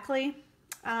exactly,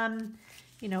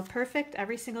 you know, perfect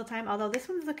every single time, although this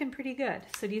one's looking pretty good.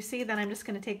 So do you see that I'm just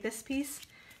going to take this piece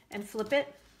and flip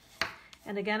it?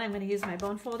 And again, I'm going to use my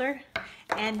bone folder,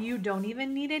 and you don't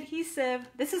even need adhesive.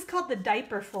 This is called the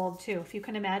diaper fold too, if you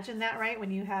can imagine that, right?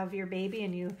 When you have your baby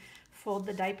and you fold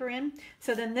the diaper in.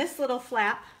 So then this little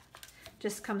flap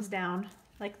just comes down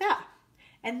like that.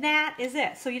 And that is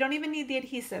it. So you don't even need the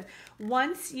adhesive.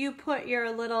 Once you put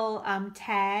your little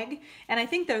tag, and I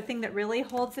think the thing that really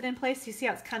holds it in place, you see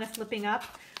how it's kind of flipping up?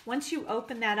 Once you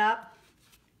open that up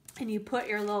and you put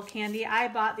your little candy, I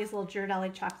bought these little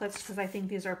Ghirardelli chocolates because I think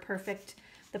these are perfect,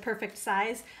 the perfect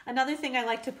size. Another thing I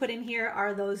like to put in here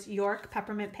are those York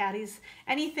peppermint patties.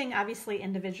 Anything obviously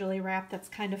individually wrapped that's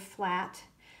kind of flat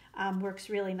works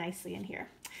really nicely in here.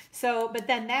 So, but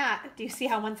then that, do you see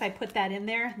how once I put that in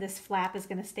there, this flap is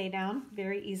going to stay down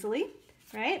very easily,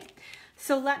 right?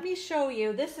 So let me show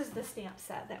you, this is the stamp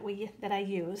set that I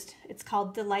used. It's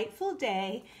called Delightful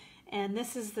Day, and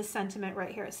this is the sentiment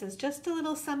right here. It says, just a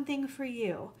little something for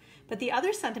you. But the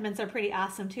other sentiments are pretty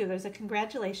awesome too. There's a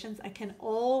congratulations. I can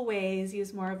always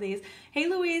use more of these. Hey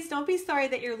Louise, don't be sorry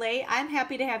that you're late. I'm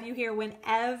happy to have you here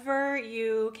whenever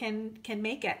you can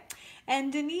make it.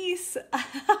 And Denise,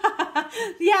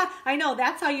 yeah, I know,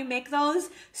 that's how you make those.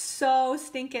 So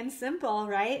stinking simple,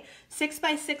 right?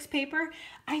 6x6 paper.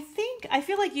 I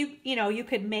feel like you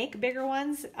could make bigger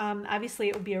ones. Obviously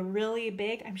it would be a really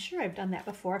big, I'm sure I've done that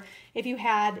before. If you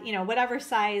had, whatever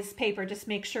size paper, just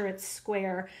make sure it's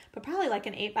square, but probably like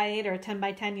an 8x8 or a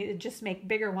 10x10, you just make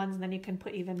bigger ones and then you can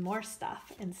put even more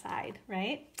stuff inside,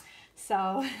 right?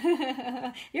 So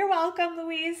you're welcome,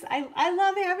 Louise. I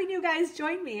love having you guys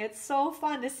join me. It's so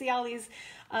fun to see all these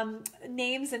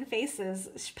names and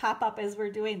faces pop up as we're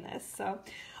doing this. So,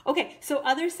 okay, so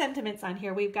other sentiments on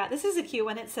here. We've got, this is a cute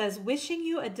one. It says, wishing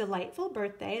you a delightful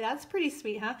birthday. That's pretty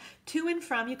sweet, huh? To and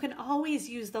from. You can always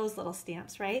use those little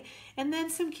stamps, right? And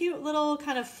then some cute little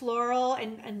kind of floral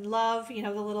and love, the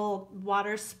little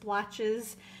water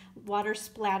splotches, water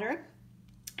splatter.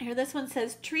 Here, this one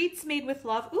says, treats made with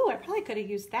love. Ooh, I probably could have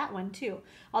used that one too,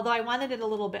 although I wanted it a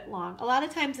little bit long. A lot of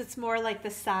times it's more like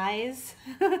the size,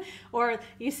 or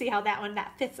you see how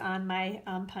that fits on my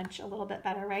punch a little bit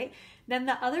better, right? Then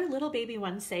the other little baby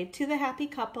ones say, to the happy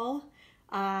couple.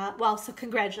 So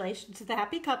congratulations to the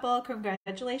happy couple.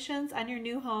 Congratulations on your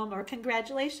new home, or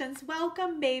congratulations,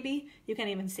 welcome baby. You can't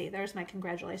even see, there's my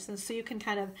congratulations. So you can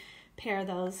kind of pair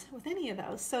those with any of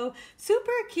those. So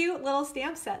super cute little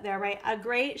stamp set there, right? A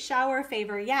great shower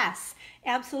favor. Yes,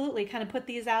 absolutely. Kind of put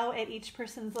these out at each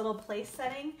person's little place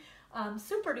setting.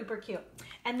 Super duper cute.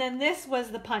 And then this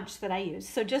was the punch that I used.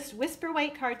 So just Whisper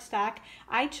White cardstock.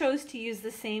 I chose to use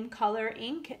the same color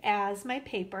ink as my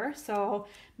paper. So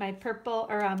my purple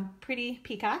or Pretty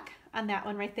Peacock on that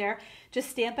one right there.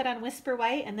 Just stamp it on Whisper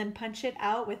White and then punch it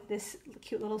out with this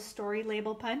cute little story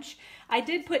label punch. I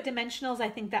did put dimensionals. I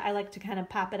think that I like to kind of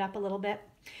pop it up a little bit.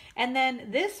 And then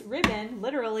this ribbon,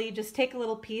 literally just take a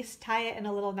little piece, tie it in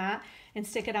a little knot, and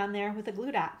stick it on there with a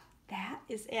glue dot. That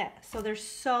is it. So they're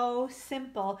so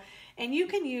simple, and you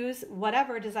can use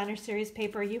whatever designer series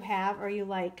paper you have or you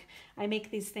like. I make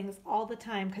these things all the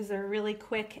time because they're really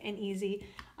quick and easy.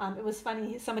 It was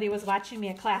funny, somebody was watching me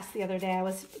at class the other day. I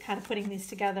was kind of putting these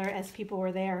together as people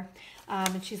were there,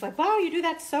 and she's like, wow, you do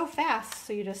that so fast.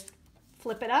 So you just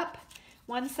flip it up,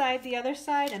 one side, the other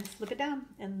side, and flip it down,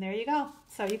 and there you go.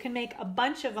 So you can make a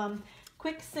bunch of them,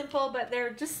 quick, simple, but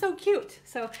they're just so cute.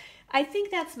 So I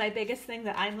think that's my biggest thing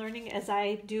that I'm learning as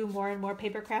I do more and more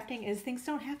paper crafting is things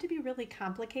don't have to be really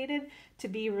complicated to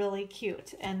be really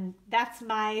cute. And that's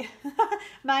my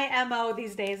my MO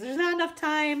these days. There's not enough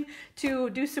time to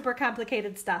do super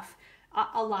complicated stuff.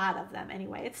 A lot of them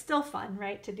anyway. It's still fun,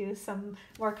 right, to do some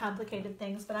more complicated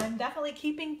things, but I'm definitely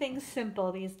keeping things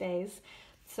simple these days.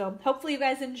 So hopefully you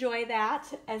guys enjoy that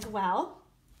as well.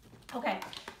 Okay,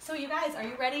 so you guys, are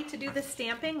you ready to do the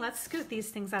stamping? Let's scoot these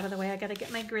things out of the way. I gotta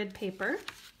get my grid paper.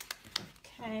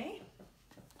 Okay.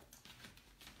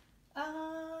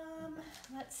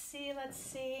 Let's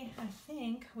see. I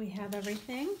think we have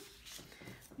everything.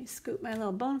 Let me scoot my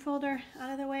little bone folder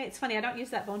out of the way. It's funny, I don't use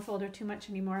that bone folder too much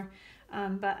anymore,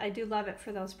 but I do love it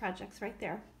for those projects right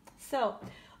there. So,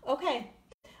 okay.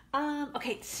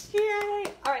 Okay,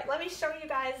 yay! All right, let me show you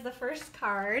guys the first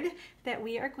card that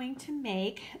we are going to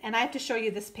make. And I have to show you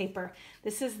this paper.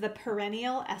 This is the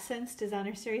Perennial Essence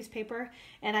Designer Series paper.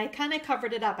 And I kind of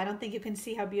covered it up. I don't think you can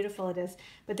see how beautiful it is.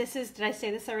 But this is, did I say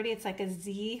this already? It's like a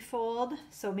Z fold.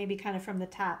 So maybe kind of from the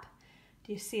top.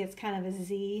 Do you see it's kind of a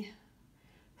Z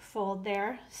fold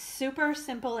there? Super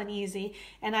simple and easy.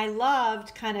 And I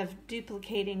loved kind of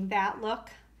duplicating that look.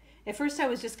 At first I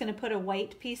was just going to put a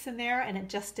white piece in there and it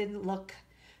just didn't look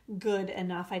good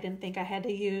enough. I didn't think I had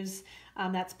to use,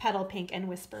 that's Petal Pink and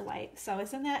Whisper White. So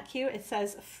isn't that cute? It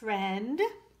says, friend,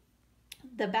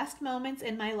 the best moments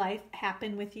in my life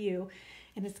happen with you.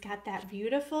 And it's got that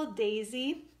beautiful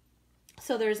daisy.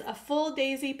 So there's a full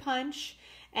daisy punch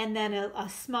and then a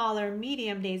smaller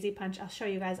medium daisy punch. I'll show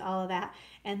you guys all of that.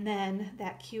 And then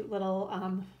that cute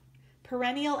little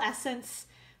Perennial Essence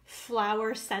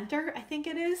flower center, I think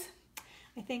it is.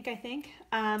 I think.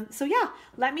 So yeah,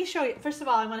 let me show you. First of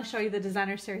all, I want to show you the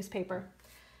Designer Series paper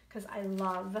because I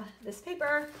love this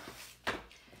paper.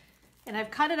 And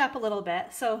I've cut it up a little bit.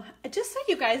 So just so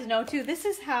you guys know too, this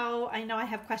is how, I know I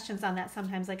have questions on that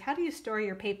sometimes, like how do you store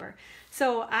your paper?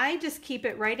 So I just keep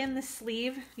it right in the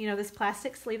sleeve, you know, this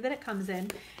plastic sleeve that it comes in.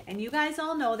 And you guys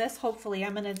all know this, hopefully.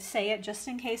 I'm going to say it just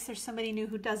in case there's somebody new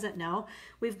who doesn't know.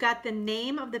 We've got the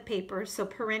name of the paper, so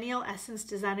Perennial Essence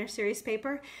Designer Series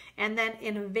paper. And then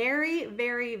in very,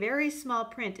 very, very small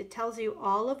print, it tells you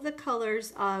all of the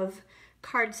colors of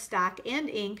cardstock and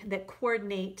ink that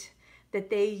coordinate that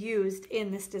they used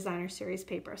in this Designer Series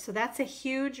paper. So that's a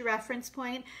huge reference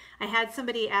point. I had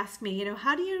somebody ask me, you know,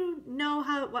 how do you know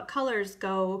what colors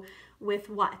go with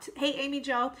what? Hey, Amy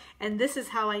Jo, and this is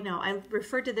how I know. I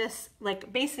refer to this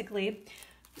like basically,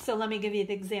 so let me give you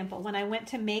the example. When I went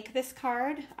to make this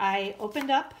card, I opened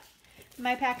up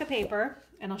my pack of paper,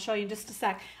 and I'll show you in just a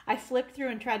sec. I flipped through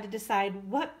and tried to decide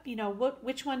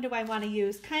which one do I want to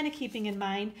use, kind of keeping in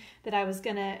mind that I was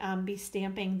going to be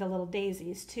stamping the little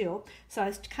daisies too. So I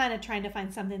was kind of trying to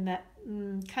find something that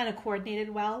kind of coordinated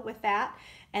well with that.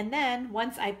 And then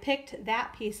once I picked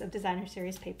that piece of Designer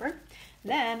Series paper,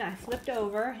 then I flipped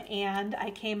over and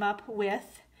I came up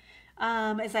with,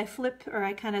 as I flip or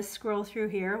I kind of scroll through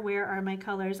here, where are my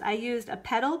colors? I used a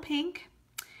Petal Pink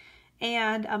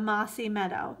and a Mossy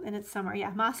Meadow, and it's somewhere,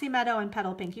 yeah, Mossy Meadow and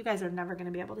Petal Pink. You guys are never going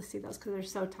to be able to see those because they're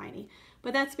so tiny,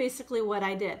 but that's basically what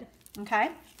I did,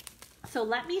 okay? So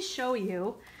let me show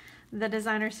you the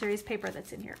Designer Series paper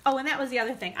that's in here. Oh, and that was the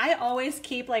other thing. I always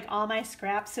keep like all my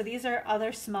scraps, so these are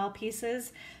other small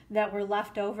pieces that were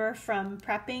left over from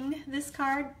prepping this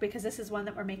card, because this is one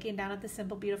that we're making down at the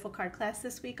Simple Beautiful card class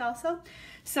this week also.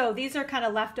 So these are kind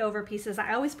of leftover pieces.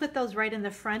 I always put those right in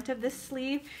the front of this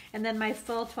sleeve, and then my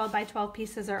full 12 by 12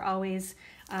 pieces are always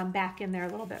back in there a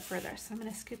little bit further. So I'm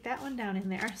going to scoot that one down in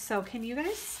there. So can you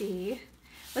guys see?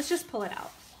 Let's just pull it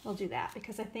out. We'll do that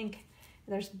because I think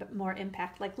there's more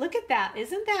impact. Like, look at that.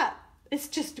 Isn't that, it's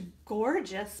just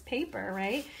gorgeous paper,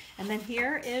 right? And then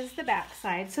here is the back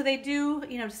side. So they do,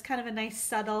 you know, just kind of a nice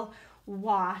subtle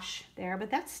wash there, but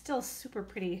that's still super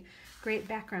pretty, great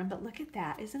background. But look at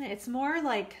that, isn't it? It's more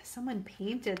like someone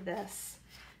painted this,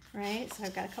 right? So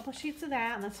I've got a couple sheets of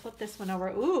that, and let's flip this one over.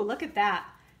 Ooh, look at that.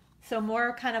 So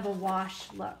more kind of a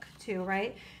wash look too,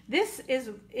 right? This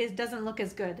doesn't look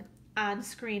as good on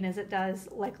screen as it does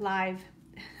like live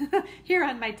here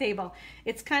on my table.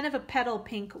 It's kind of a Petal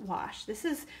Pink wash. This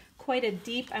is quite a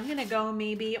deep, I'm gonna go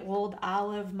maybe Old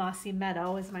Olive Mossy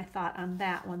Meadow is my thought on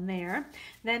that one there.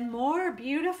 Then more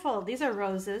beautiful, these are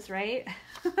roses, right?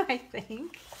 I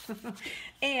think.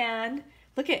 And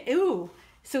look at, ooh,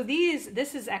 so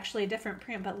this is actually a different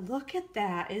print, but look at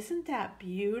that. Isn't that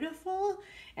beautiful?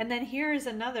 And then here's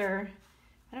another,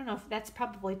 I don't know if that's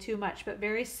probably too much, but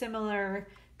very similar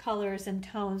colors and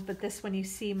tones, but this one you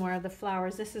see more of the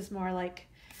flowers. This is more like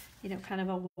you know, kind of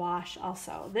a wash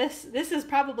also. This is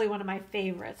probably one of my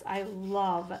favorites. I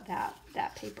love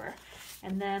that paper.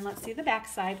 And then let's see the back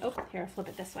side. Oh, here, I'll flip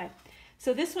it this way.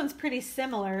 So this one's pretty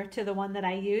similar to the one that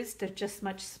I used, just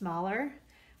much smaller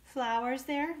flowers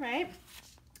there, right?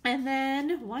 And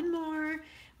then one more.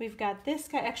 We've got this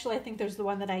guy. Actually, I think there's the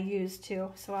one that I used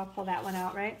too, so I'll pull that one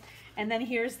out, right? And then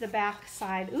here's the back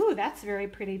side. Ooh, that's very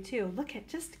pretty too. Look at,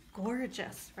 just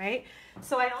gorgeous, right?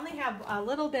 So I only have a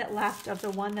little bit left of the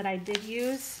one that I did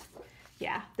use.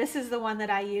 Yeah, this is the one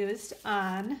that I used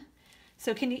on.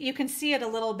 So you can see it a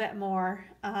little bit more.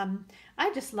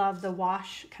 I just love the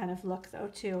wash kind of look though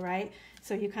too, right?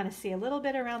 So you kind of see a little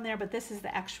bit around there, but this is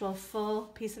the actual full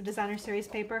piece of designer series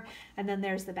paper. And then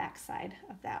there's the back side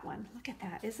of that one. Look at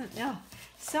that, isn't it? Oh.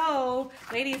 So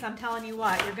ladies, I'm telling you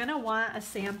what, you're gonna want a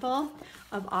sample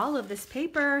of all of this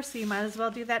paper. So you might as well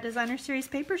do that designer series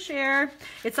paper share.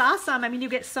 It's awesome. I mean, you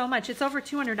get so much. It's over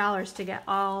 $200 to get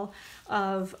all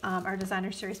of our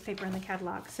designer series paper in the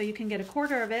catalog. So you can get a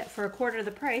quarter of it for a quarter of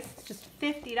the price. It's just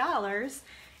 $50.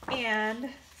 And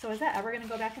so is that ever gonna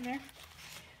go back in there?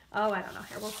 Oh, I don't know.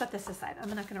 Here, we'll set this aside. I'm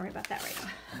not going to worry about that right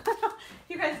now.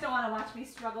 You guys don't want to watch me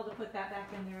struggle to put that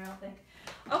back in there, I don't think.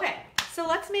 Okay, so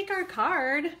let's make our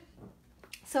card.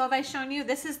 So have I shown you?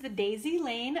 This is the Daisy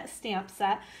Lane stamp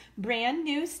set. Brand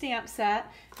new stamp set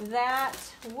that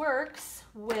works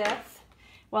with,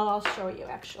 well, I'll show you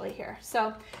actually here.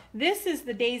 So this is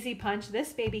the Daisy Punch.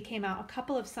 This baby came out a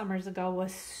couple of summers ago,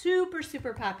 was super,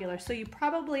 super popular. So you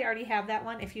probably already have that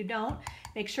one. If you don't,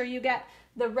 make sure you get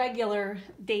the regular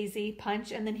Daisy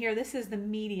Punch. And then here, this is the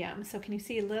medium. So can you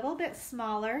see a little bit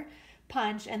smaller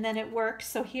punch, and then it works.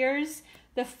 So here's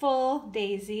the full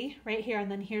Daisy right here,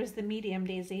 and then here's the medium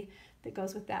Daisy that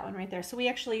goes with that one right there. So we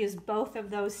actually use both of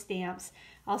those stamps.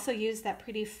 Also use that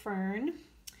pretty fern.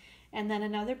 And then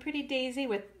another pretty daisy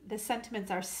with the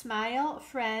sentiments are smile,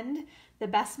 friend, the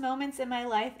best moments in my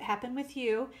life happen with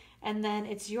you, and then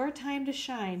it's your time to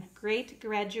shine. Great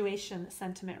graduation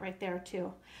sentiment right there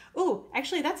too. Ooh,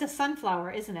 actually that's a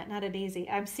sunflower, isn't it? Not a daisy.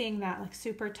 I'm seeing that like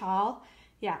super tall.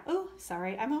 Yeah, oh,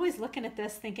 sorry. I'm always looking at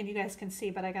this thinking you guys can see,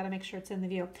 but I gotta make sure it's in the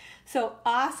view. So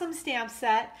awesome stamp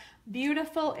set,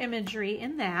 beautiful imagery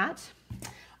in that.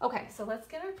 Okay, so let's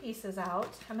get our pieces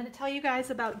out. I'm gonna tell you guys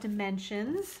about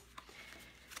dimensions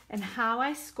and how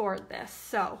I scored this.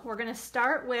 So we're gonna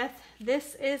start with,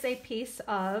 this is a piece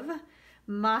of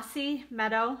Mossy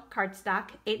Meadow cardstock,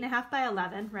 8.5 by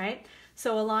 11, right?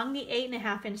 So along the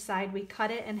 8.5 inch side, we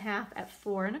cut it in half at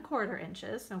 4 1/4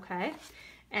 inches, okay?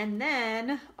 And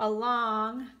then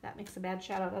along, that makes a bad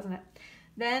shadow, doesn't it?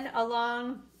 Then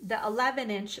along the 11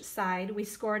 inch side, we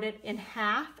scored it in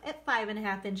half at 5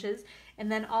 1/2 inches, and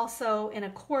then also in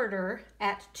 1/4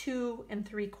 at 2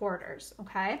 3/4,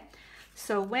 okay?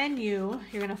 So when you're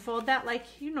gonna fold that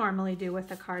like you normally do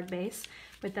with a card base,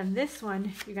 but then this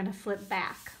one, you're gonna flip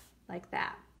back like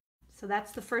that. So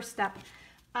that's the first step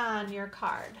on your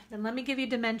card. Then let me give you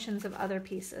dimensions of other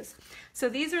pieces. So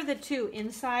these are the two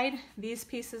inside, these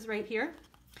pieces right here.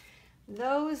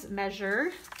 Those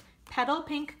measure petal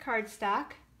pink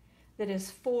cardstock that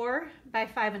is 4 by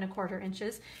 5 1/4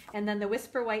 inches. And then the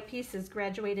Whisper White piece is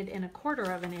graduated in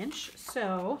 1/4 inch.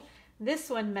 So this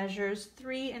one measures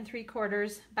 3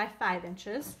 3/4 by 5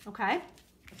 inches, okay?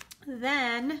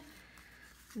 Then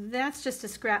that's just a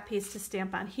scrap piece to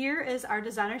stamp on. Here is our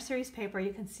designer series paper.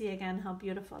 You can see again how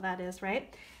beautiful that is,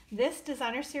 right? This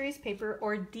designer series paper,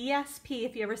 or DSP,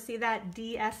 if you ever see that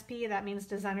DSP, that means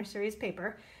designer series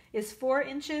paper, is 4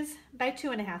 inches by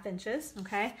 2 1/2 inches,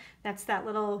 okay? That's that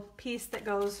little piece that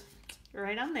goes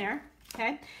right on there,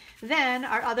 okay? Then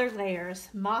our other layers,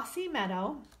 Mossy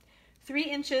Meadow, 3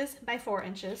 inches by 4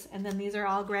 inches, and then these are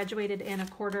all graduated in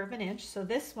 1/4 inch. So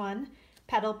this one,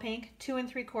 Petal Pink, 2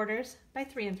 3/4 by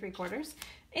 3 3/4,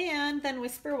 and then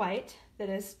Whisper White, that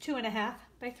is 2 1/2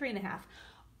 by 3 1/2.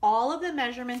 All of the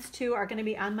measurements too are going to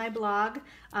be on my blog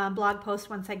post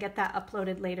once I get that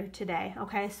uploaded later today.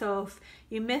 Okay, so if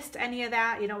you missed any of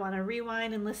that, you don't want to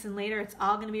rewind and listen later, it's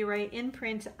all going to be right in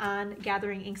print on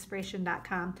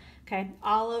gatheringinkspiration.com. Okay,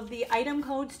 all of the item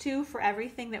codes too for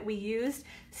everything that we used,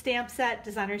 stamp set,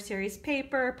 designer series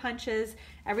paper, punches,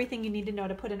 everything you need to know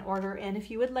to put an order in if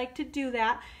you would like to do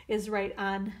that is right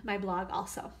on my blog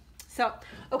also. So,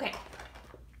 okay,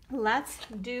 let's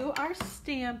do our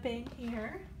stamping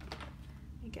here.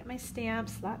 Let me get my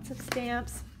stamps, lots of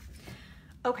stamps.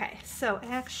 Okay, so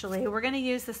actually we're gonna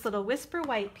use this little Whisper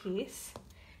White piece,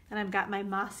 and I've got my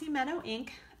Mossy Meadow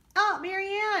ink. Oh,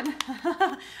 Marianne,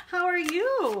 how are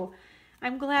you?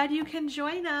 I'm glad you can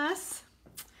join us.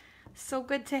 So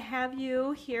good to have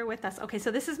you here with us. Okay,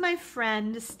 so this is my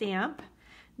friend stamp,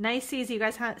 Nice, easy. You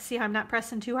guys see how I'm not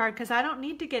pressing too hard because I don't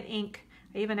need to get ink.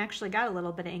 I even actually got a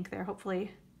little bit of ink there. Hopefully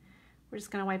we're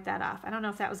just going to wipe that off. I don't know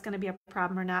if that was going to be a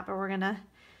problem or not, but we're going to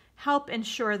help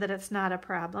ensure that it's not a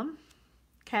problem.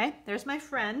 Okay, there's my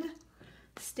friend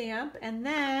stamp. And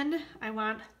then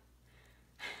I'm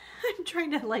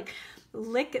trying to like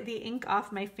lick the ink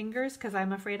off my fingers because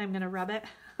I'm afraid I'm going to rub it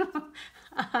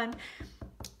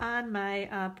on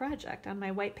my project, on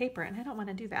my white paper, and I don't want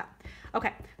to do that.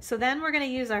 Okay, so then we're going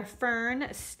to use our fern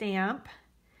stamp,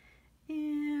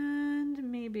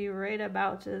 and maybe right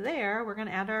about there we're going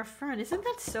to add our fern. Isn't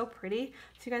that so pretty?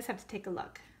 So you guys have to take a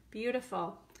look.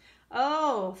 Beautiful.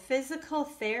 Oh, physical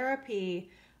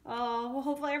therapy. Oh, well,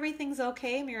 hopefully everything's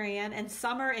okay, Marianne. And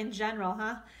summer in general,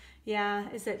 huh? Yeah,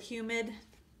 is it humid?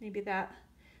 Maybe that.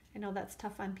 I know that's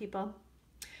tough on people.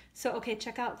 So, okay,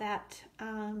 check out that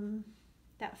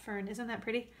that fern. Isn't that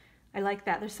pretty? I like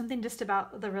that. There's something just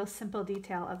about the real simple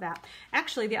detail of that.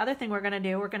 Actually, the other thing we're going to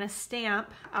do, we're going to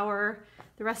stamp the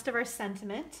rest of our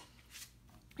sentiment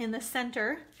in the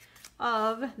center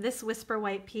of this Whisper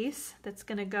White piece that's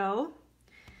going to go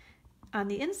on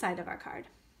the inside of our card.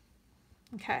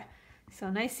 Okay, so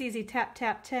nice, easy tap,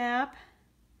 tap, tap.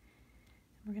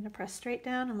 We're going to press straight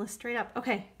down and lift straight up.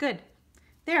 Okay, good.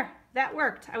 There, that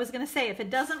worked. I was going to say, if it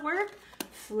doesn't work,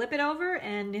 flip it over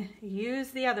and use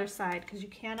the other side because you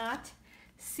cannot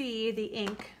see the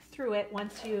ink through it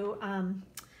once you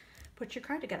put your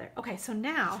card together. Okay, so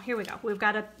now, here we go. We've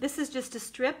got this is just a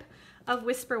strip of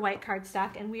Whisper White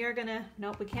cardstock, and we are gonna,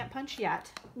 nope, we can't punch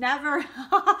yet. Never,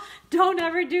 don't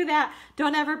ever do that.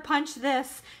 Don't ever punch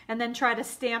this and then try to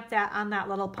stamp that on that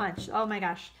little punch. Oh my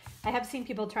gosh. I have seen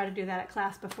people try to do that at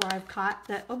class before. I've caught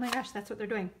that, oh my gosh, that's what they're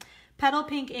doing. Petal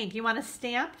pink ink, you wanna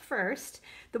stamp first.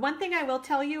 The one thing I will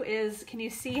tell you is, can you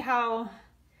see how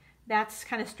that's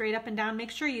kind of straight up and down?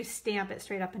 Make sure you stamp it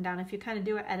straight up and down. If you kind of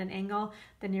do it at an angle,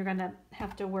 then you're gonna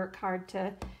have to work hard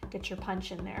to get your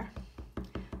punch in there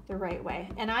the right way.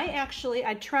 And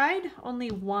I tried only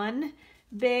one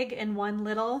big and one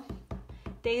little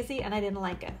daisy, and I didn't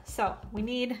like it. So we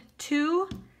need 2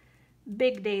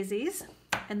 big daisies,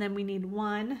 and then we need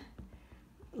 1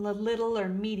 little or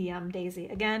medium daisy.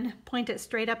 Again, point it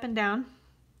straight up and down.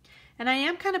 And I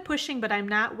am kind of pushing, but I'm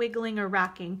not wiggling or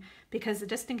rocking because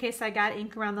just in case I got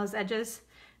ink around those edges.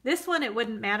 This one, it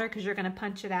wouldn't matter because you're going to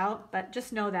punch it out, but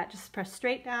just know that. Just press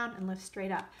straight down and lift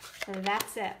straight up. And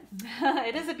that's it.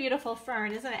 It is a beautiful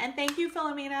fern, isn't it? And thank you,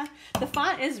 Philomena. The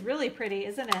font is really pretty,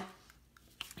 isn't it?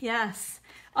 Yes.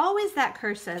 Always that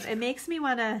cursive. It makes me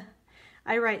want to,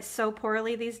 I write so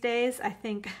poorly these days. I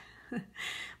think,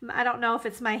 I don't know if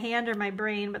it's my hand or my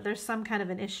brain, but there's some kind of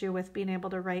an issue with being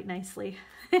able to write nicely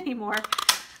anymore.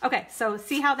 Okay, so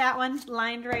see how that one's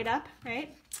lined right up,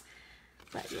 right?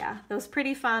 But yeah, those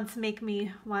pretty fonts make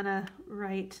me want to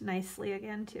write nicely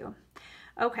again too.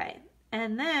 Okay,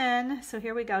 and then, so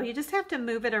here we go. You just have to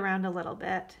move it around a little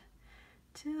bit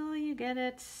till you get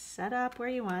it set up where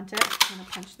you want it. I'm going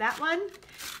to punch that one.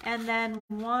 And then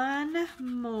 1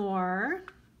 more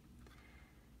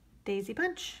daisy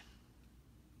punch.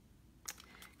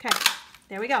 Okay,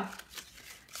 there we go.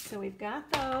 So we've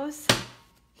got those.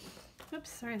 Oops,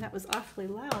 sorry, that was awfully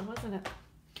loud, wasn't it?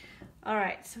 All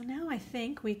right, so now I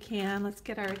think we can, let's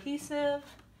get our adhesive.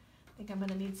 I think I'm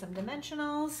gonna need some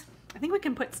dimensionals. I think we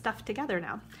can put stuff together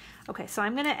now. Okay, so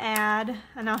I'm gonna add,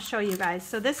 and I'll show you guys.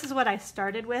 So this is what I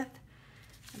started with,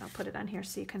 and I'll put it on here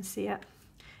so you can see it.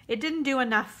 It didn't do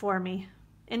enough for me,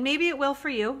 and maybe it will for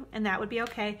you, and that would be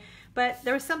okay. But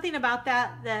there was something about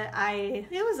that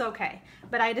it was okay.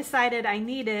 But I decided I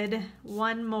needed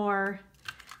 1 more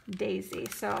daisy.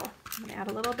 So I'm gonna add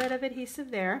a little bit of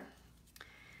adhesive there.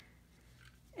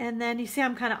 And then you see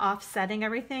I'm kind of offsetting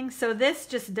everything. So this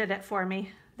just did it for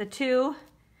me. The 2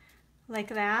 like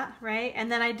that, right?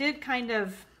 And then I did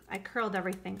I curled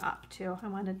everything up too. I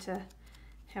wanted to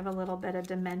have a little bit of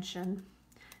dimension.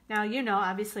 Now, you know,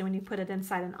 obviously when you put it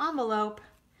inside an envelope,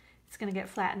 it's gonna get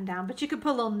flattened down, but you could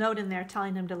put a little note in there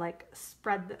telling them to like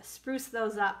spruce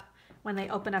those up when they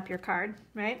open up your card,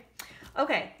 right?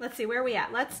 Okay, let's see, where are we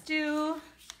at?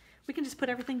 We can just put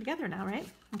everything together now, right?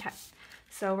 Okay.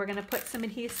 So we're gonna put some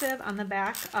adhesive on the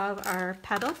back of our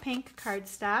petal pink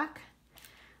cardstock.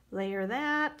 Layer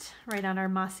that right on our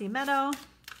mossy meadow.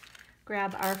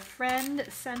 Grab our friend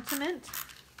sentiment.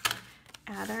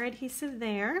 Add our adhesive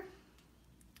there.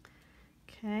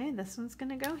 Okay, this one's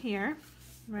gonna go here,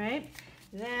 right?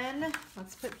 Then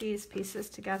let's put these pieces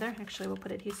together. Actually, we'll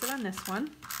put adhesive on this one.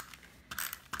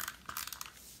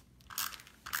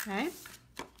 Okay,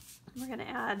 we're gonna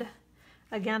add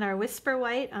again our Whisper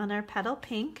White on our petal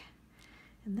pink,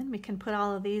 and then we can put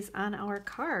all of these on our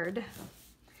card.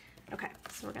 Okay,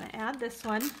 so we're gonna add this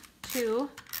one to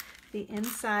the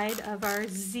inside of our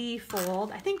Z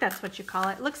fold. I think that's what you call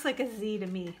it. It looks like a Z to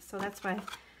me, so that's why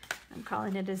I'm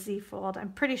calling it a Z fold.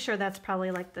 I'm pretty sure that's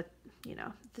probably like the, you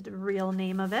know, the real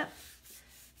name of it,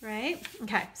 right?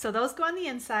 Okay, so those go on the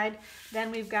inside.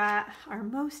 Then we've got our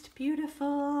most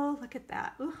beautiful, look at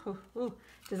that, ooh,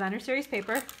 designer series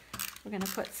paper. We're gonna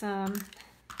put some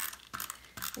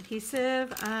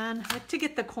adhesive on, I like to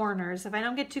get the corners. If I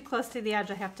don't get too close to the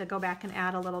edge, I have to go back and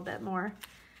add a little bit more.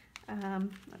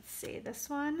 Let's see, this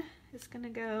one is gonna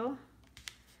go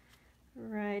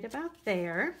right about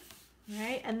there,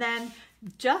 right? And then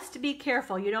just be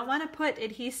careful. You don't wanna put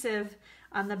adhesive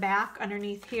on the back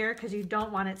underneath here because you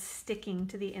don't want it sticking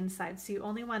to the inside. So you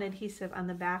only want adhesive on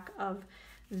the back of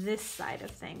this side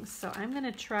of things. So I'm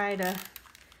gonna try to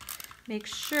make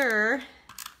sure,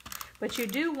 but you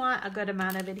do want a good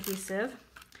amount of adhesive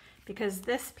because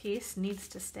this piece needs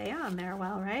to stay on there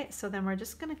well, right? So then we're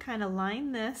just gonna kind of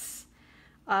line this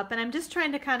up, and I'm just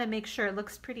trying to kind of make sure it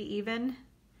looks pretty even,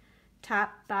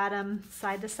 top, bottom,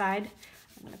 side to side.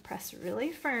 I'm gonna press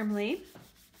really firmly.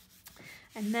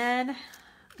 And then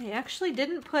I actually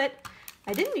didn't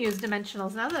use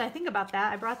dimensionals. Now that I think about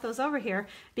that, I brought those over here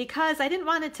because I didn't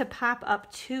want it to pop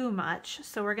up too much.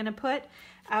 So we're gonna put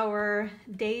our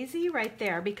daisy right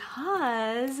there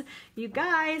because you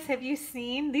guys, have you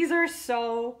seen? These are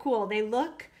so cool. They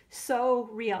look so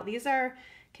real. These are,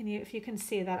 if you can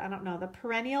see that, I don't know, the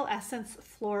Perennial Essence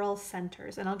Floral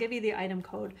Centers. And I'll give you the item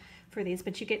code for these,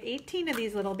 but you get 18 of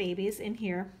these little babies in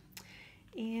here.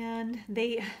 And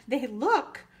they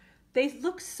look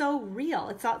so real.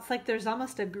 It's like there's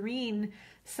almost a green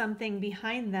something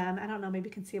behind them. I don't know, maybe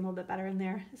you can see them a little bit better in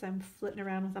there as I'm flitting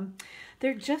around with them.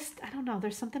 They're just, I don't know,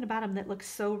 there's something about them that looks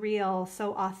so real,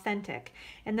 so authentic.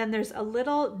 And then there's a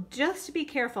little, just to be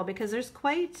careful because there's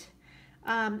quite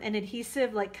an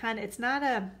adhesive, like kind of, it's not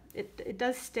a, it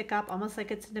does stick up almost like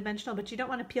it's a dimensional, but you don't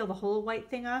want to peel the whole white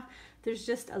thing off. There's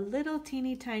just a little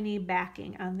teeny tiny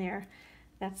backing on there.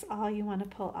 That's all you want to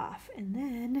pull off. And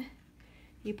then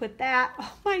you put that,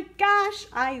 oh my gosh,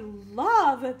 I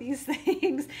love these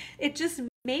things. It just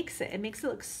makes it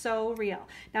look so real.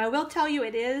 Now I will tell you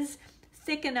it is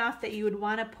thick enough that you would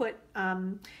want to put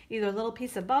either a little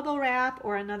piece of bubble wrap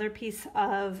or another piece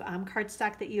of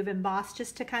cardstock that you've embossed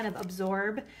just to kind of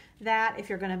absorb that. If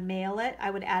you're going to mail it, I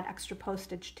would add extra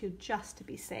postage too, just to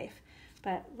be safe.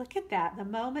 But look at that,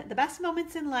 the best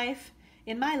moments in my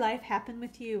life happen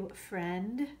with you,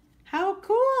 friend. How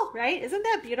cool, right? Isn't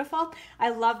that beautiful? I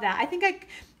love that. I think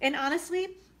and honestly,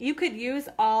 you could use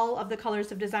all of the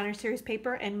colors of designer series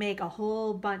paper and make a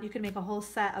whole bunch. You could make a whole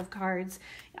set of cards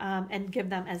and give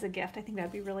them as a gift. I think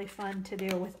that'd be really fun to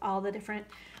do with all the different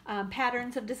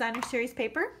patterns of designer series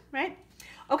paper, right?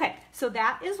 Okay, so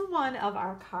that is one of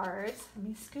our cards. Let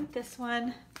me scoot this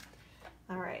one.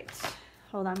 All right,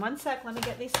 hold on one sec. Let me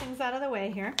get these things out of the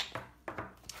way here,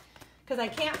 because I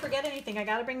can't forget anything. I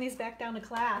got to bring these back down to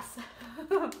class.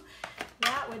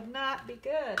 That would not be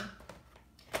good.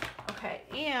 Okay,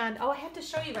 and oh, I have to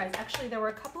show you guys. Actually, there were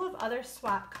a couple of other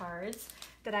swap cards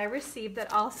that I received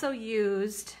that also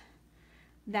used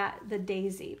the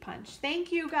daisy punch.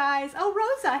 Thank you guys. Oh,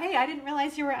 Rosa, hey, I didn't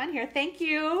realize you were on here. Thank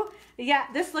you. Yeah,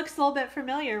 this looks a little bit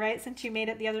familiar, right, since you made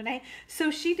it the other night.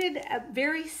 So she did a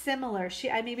very similar.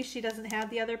 Maybe she doesn't have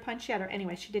the other punch yet, or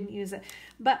anyway, she didn't use it.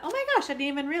 But oh my gosh, I didn't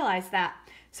even realize that.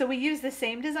 So we used the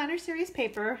same designer series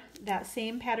paper, that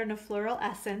same pattern of floral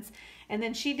essence, and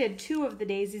then she did 2 of the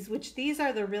daisies, which these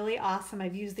are the really awesome.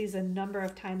 I've used these a number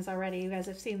of times already. You guys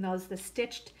have seen those, the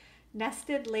stitched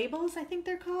nested labels, I think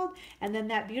they're called. And then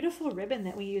that beautiful ribbon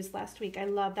that we used last week. I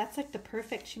love, that's like the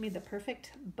perfect, she made the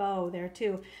perfect bow there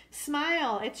too.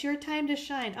 Smile, it's your time to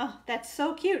shine. Oh, that's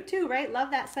so cute too, right?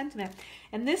 Love that sentiment.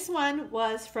 And this one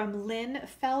was from Lynn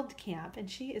Feldkamp, and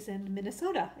she is in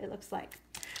Minnesota, it looks like.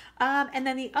 And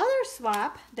then the other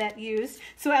swap that used,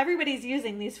 so everybody's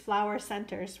using these flower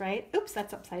centers, right? Oops,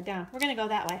 that's upside down. We're gonna go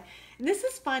that way. And this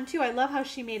is fun too. I love how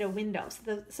she made a window.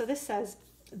 So this says,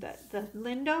 the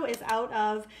window is out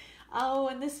of, oh,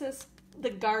 and this is the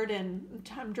garden,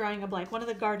 I'm drawing a blank, one of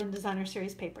the garden designer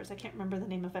series papers. I can't remember the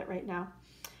name of it right now.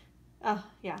 Oh,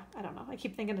 yeah, I don't know. I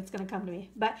keep thinking it's going to come to me.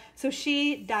 But so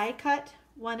she die cut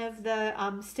one of the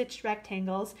stitched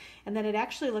rectangles, and then it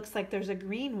actually looks like there's a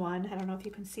green one. I don't know if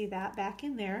you can see that back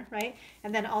in there, right?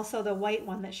 And then also the white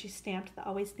one that she stamped the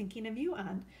Always Thinking of You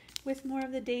on, with more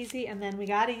of the daisy. And then we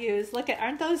got to use, look at,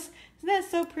 isn't that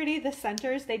so pretty? The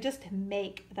centers, they just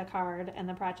make the card and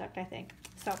the project, I think.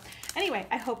 So anyway,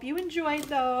 I hope you enjoyed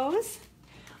those.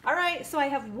 All right, so I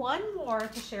have one more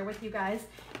to share with you guys,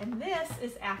 and this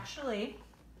is actually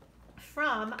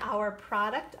from our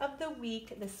product of the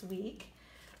week this week.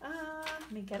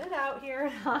 Let me get it out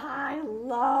here. I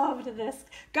loved this.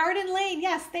 Garden Lane.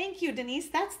 Yes, thank you, Denise.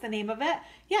 That's the name of it.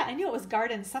 Yeah, I knew it was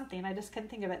garden something. I just couldn't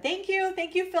think of it. Thank you.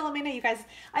 Thank you, Philomena. You guys,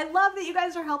 I love that you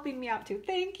guys are helping me out too.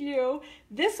 Thank you.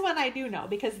 This one I do know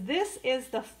because this is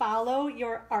the Follow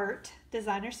Your Art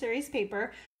Designer Series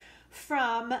paper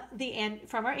from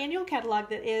our annual catalog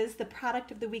that is the product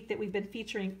of the week that we've been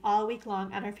featuring all week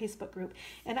long on our Facebook group.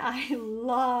 And I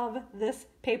love this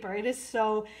paper. It is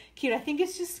so cute. I think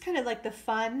it's just kind of like the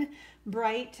fun,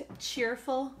 bright,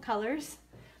 cheerful colors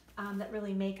that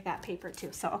really make that paper too.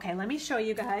 So, okay, let me show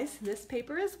you guys this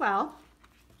paper as well.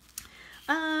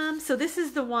 So this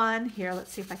is the one here.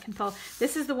 Let's see if I can pull.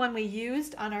 This is the one we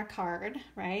used on our card,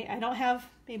 right? I don't have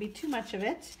maybe too much of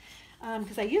it,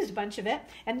 because I used a bunch of it.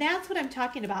 And that's what I'm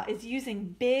talking about, is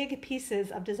using big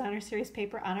pieces of Designer Series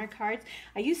paper on our cards.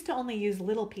 I used to only use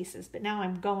little pieces, but now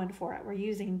I'm going for it. We're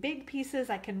using big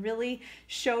pieces. I can really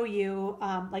show you,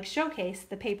 like showcase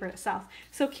the paper itself.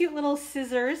 So cute little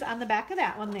scissors on the back of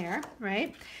that one there,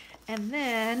 right? And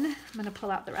then I'm gonna pull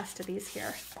out the rest of these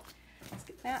here. Let's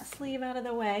get that sleeve out of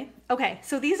the way. Okay,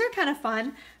 so these are kind of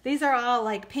fun. These are all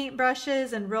like paint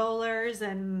brushes and rollers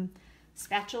and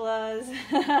spatulas.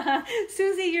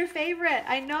 Susie, your favorite.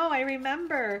 I know, I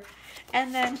remember.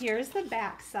 And then here's the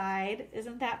back side.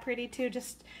 Isn't that pretty too?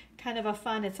 Just kind of a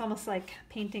fun, it's almost like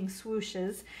painting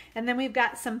swooshes. And then we've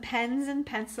got some pens and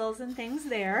pencils and things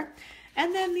there.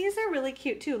 And then these are really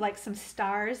cute too, like some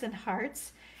stars and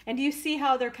hearts. And do you see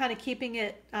how they're kind of keeping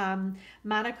it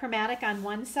monochromatic on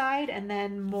one side and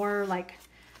then more like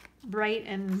bright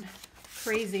and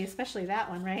crazy, especially that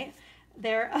one, right?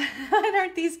 They're,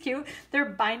 aren't these cute? They're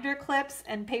binder clips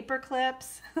and paper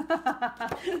clips.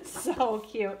 So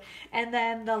cute. And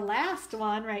then the last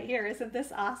one right here, isn't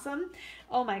this awesome?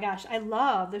 Oh my gosh, I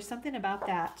love, there's something about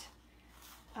that,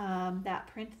 that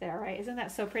print there, right? Isn't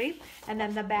that so pretty? And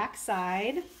then the back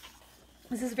side,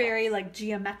 this is very like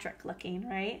geometric looking,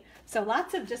 right? So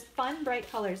lots of just fun, bright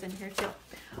colors in here too.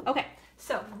 Okay,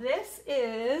 so this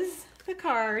is the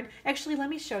card. Actually, let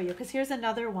me show you, because here's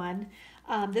another one.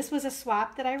 This was a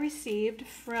swap that I received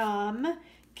from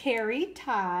Carrie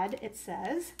Todd, it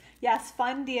says. Yes,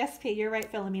 fun DSP. You're right,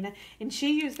 Philomena. And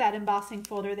she used that embossing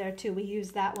folder there too. We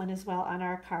used that one as well on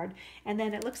our card. And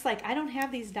then it looks like, I don't have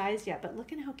these dies yet, but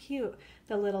look at how cute.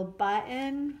 The little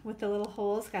button with the little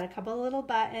holes, got a couple of little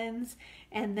buttons,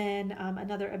 and then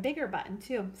a bigger button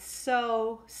too.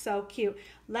 So, so cute.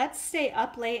 Let's stay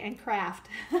up late and craft.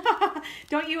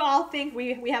 Don't you all think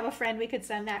we have a friend we could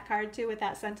send that card to with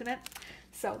that sentiment?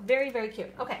 So very, very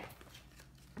cute. Okay.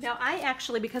 Now I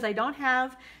actually, because I don't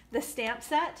have the stamp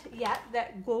set yet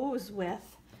that goes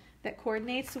with, that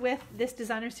coordinates with this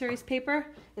Designer Series paper,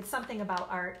 it's something about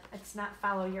art. It's not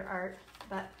Follow Your Art,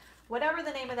 but whatever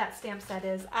the name of that stamp set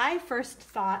is, I first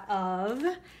thought of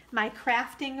my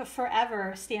Crafting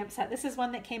Forever stamp set. This is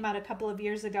one that came out a couple of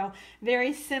years ago.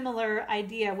 Very similar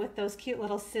idea with those cute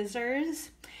little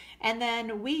scissors. And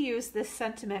then we use this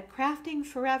sentiment, crafting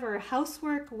forever,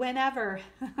 housework whenever.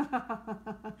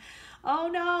 Oh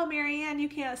no, Marianne, you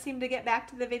can't seem to get back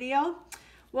to the video.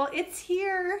 Well, it's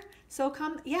here. So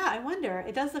come, yeah, I wonder.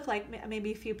 It does look like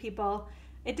maybe a few people,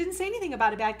 it didn't say anything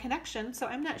about a bad connection, so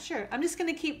I'm not sure. I'm just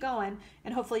gonna keep going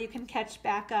and hopefully you can catch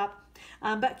back up.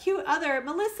 But cute other,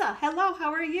 Melissa, hello,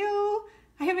 how are you?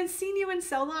 I haven't seen you in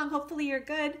so long. Hopefully you're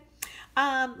good.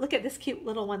 Look at this cute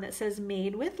little one that says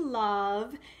made with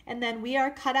love, and then we are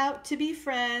cut out to be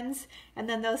friends, and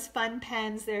then those fun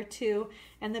pens there too,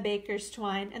 and the baker's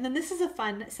twine. And then this is a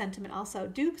fun sentiment also,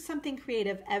 do something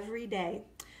creative every day.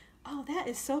 Oh, that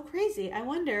is so crazy. I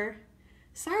wonder,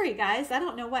 sorry guys, I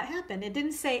don't know what happened. It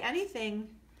didn't say anything,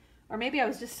 or maybe I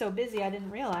was just so busy I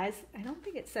didn't realize. I don't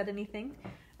think it said anything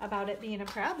about it being a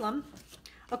problem.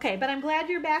 Okay, but I'm glad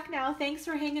you're back now. Thanks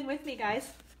for hanging with me,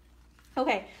 guys.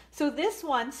 Okay, so this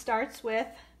one starts with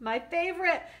my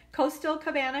favorite Coastal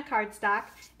Cabana cardstock,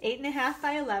 8.5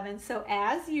 by 11. So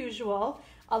as usual,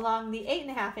 along the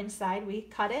 8.5 inch side, we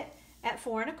cut it at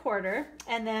 4 1/4,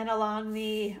 and then along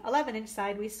the 11 inch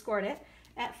side, we scored it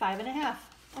at 5 1/2.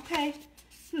 Okay,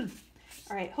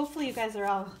 all right, hopefully you guys are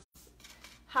all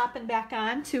hopping back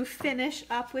on to finish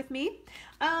up with me.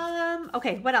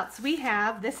 Okay, what else? We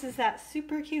have, this is that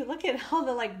super cute, look at all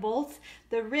the like bolts,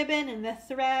 the ribbon and the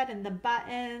thread and the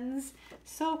buttons,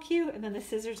 so cute, and then the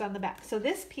scissors on the back. So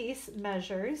this piece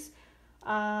measures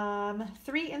 3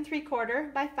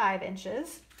 3/4 by 5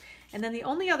 inches. And then the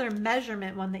only other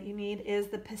measurement one that you need is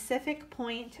the Pacific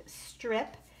Point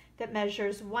strip that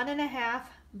measures 1.5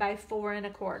 by 4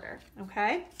 1/4,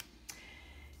 okay?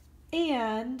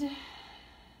 And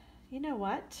you know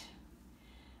what?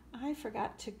 I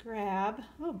forgot to grab,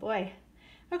 oh boy.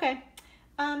 Okay.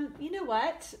 You know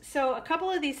what? So a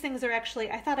couple of these things are actually,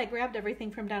 I thought I grabbed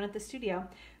everything from down at the studio.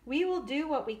 We will do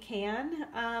what we can.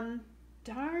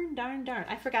 Darn.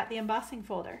 I forgot the embossing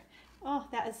folder. Oh,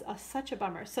 that is such a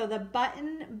bummer. So the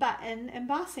button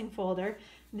embossing folder,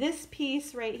 this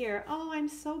piece right here. Oh, I'm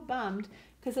so bummed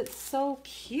because it's so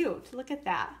cute. Look at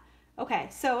that. Okay,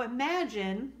 so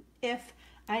imagine if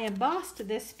I embossed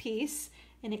this piece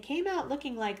and it came out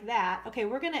looking like that. Okay,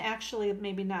 we're gonna actually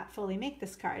maybe not fully make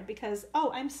this card because,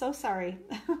 oh, I'm so sorry.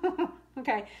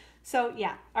 Okay, so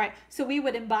yeah, all right. So we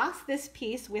would emboss this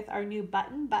piece with our new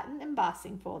button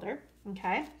embossing folder,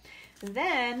 okay?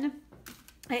 Then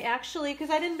I actually,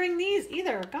 because I didn't bring these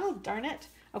either, god darn it.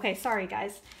 Okay, sorry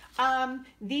guys.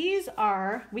 These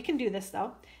are, we can do this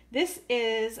though. This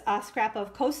is a scrap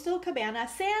of Coastal Cabana.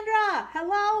 Sandra,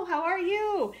 hello, how are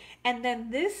you? And then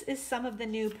this is some of the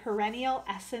new Perennial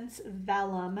Essence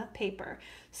Vellum paper.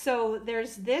 So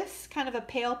there's this kind of a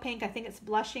pale pink, I think it's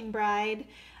Blushing Bride.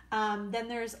 Then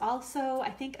there's also, I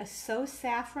think, a So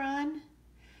Saffron.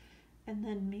 And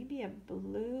then maybe a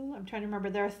blue. I'm trying to remember.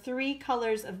 There are 3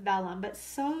 colors of vellum, but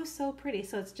so pretty.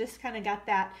 So it's just kind of got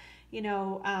that, you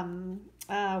know,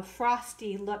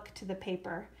 frosty look to the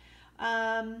paper.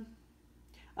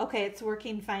 Okay, it's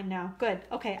working fine now. Good.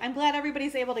 Okay, I'm glad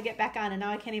everybody's able to get back on, and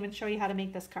now I can't even show you how to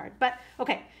make this card. But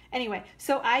okay, anyway,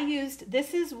 so I used,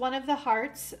 this is one of the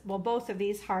hearts, well, both of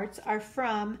these hearts are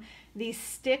from the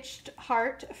Stitched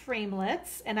Heart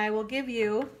Framelits, and I will give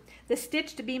you the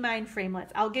Stitched Be Mine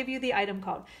Framelits. I'll give you the item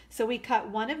code. So we cut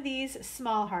one of these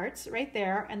small hearts right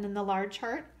there, and then the large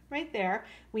heart right there.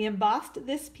 We embossed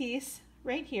this piece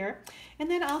right here, and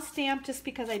then I'll stamp, just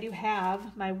because I do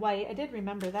have my white. I did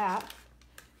remember that,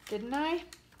 didn't I?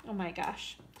 Oh my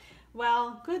gosh.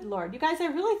 Well, good Lord. You guys, I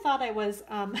really thought I was,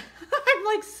 I'm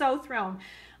like so thrown.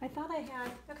 I thought I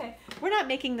had, okay, we're not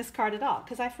making this card at all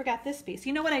because I forgot this piece.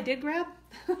 You know what I did grab?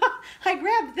 I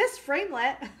grabbed this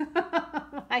framelit.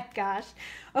 Oh my gosh.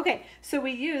 Okay, so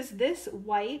we use this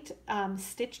white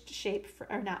stitched shape,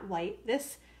 or not white,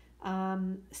 this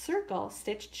circle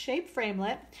stitched shape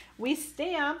framelit. We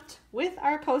stamped with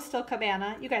our Coastal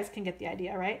Cabana, you guys can get the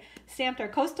idea, right? Stamped our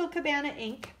Coastal Cabana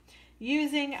ink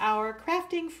using our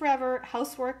Crafting Forever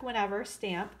Housework Whenever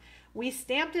stamp. We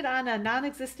stamped it on a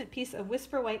non-existent piece of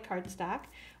Whisper White cardstock.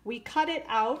 We cut it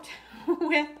out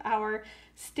with our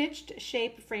stitched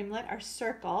shape framelit, our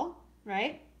circle,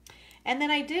 right? And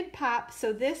then I did pop,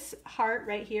 so this heart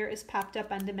right here is popped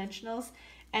up on dimensionals.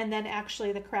 And then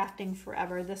actually the Crafting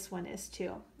Forever, this one is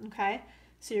too, okay?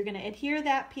 So you're gonna adhere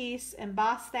that piece,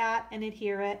 emboss that and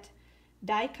adhere it,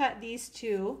 die cut these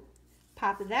 2,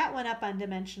 pop that one up on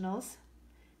dimensionals,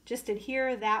 just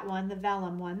adhere that one, the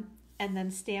vellum one, and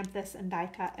then stamp this and die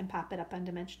cut and pop it up on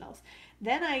dimensionals.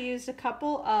 Then I used a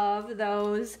couple of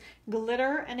those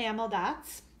glitter enamel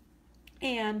dots.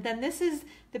 And then this is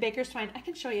the Baker's Twine. I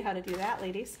can show you how to do that,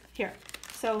 ladies. Here.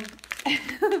 So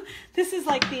this is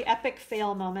like the epic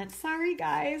fail moment. Sorry,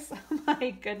 guys. Oh my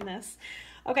goodness.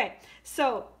 Okay,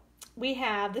 so we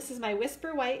have, this is my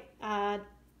Whisper White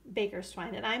Baker's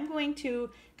Twine, and I'm going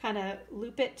to kind of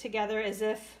loop it together as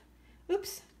if,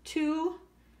 oops, 2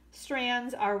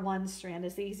 strands are 1 strand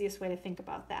is the easiest way to think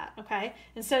about that, okay?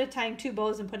 Instead of tying 2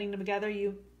 bows and putting them together,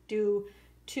 you do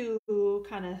 2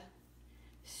 kind of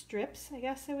strips, I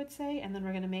guess I would say, and then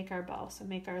we're going to make our bow. So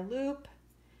make our loop,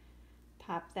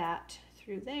 pop that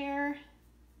through there,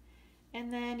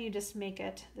 and then you just make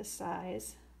it the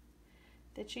size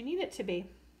that you need it to be.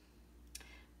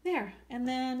 There, and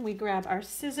then we grab our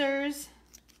scissors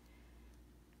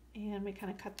and we kind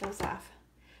of cut those off.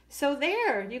 So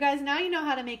there, you guys, now you know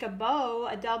how to make a bow,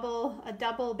 a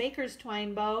double Baker's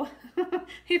Twine bow,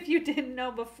 if you didn't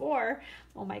know before.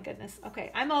 Oh my goodness.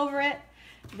 Okay, I'm over it.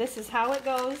 This is how it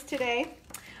goes today.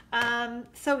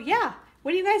 So yeah,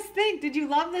 what do you guys think? Did you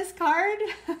love this card?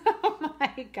 Oh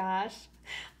my gosh,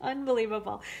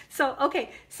 unbelievable. So,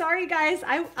 okay, sorry guys,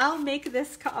 I'll make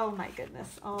this, oh my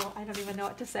goodness. Oh, I don't even know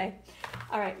what to say.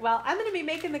 All right, well, I'm gonna be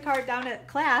making the card down at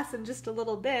class in just a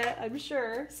little bit, I'm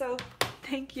sure. So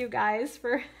thank you guys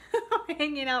for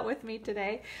hanging out with me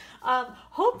today.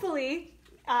 Hopefully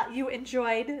you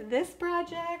enjoyed this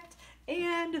project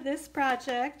and this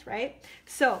project, right?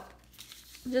 So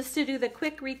just to do the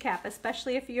quick recap,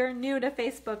 especially if you're new to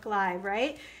Facebook Live,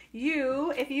 right?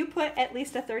 If you put at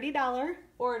least a $30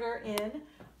 order in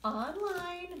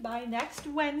online by next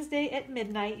Wednesday at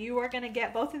midnight, you are going to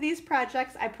get both of these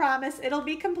projects. I promise it'll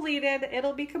be completed.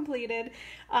 It'll be completed.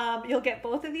 You'll get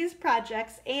both of these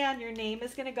projects, and your name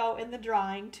is going to go in the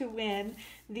drawing to win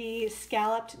the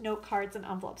scalloped note cards and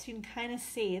envelopes. You can kind of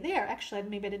see there. Actually,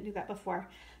 maybe I didn't do that before.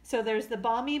 So there's the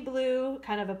balmy blue,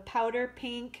 kind of a powder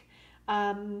pink.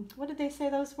 What did they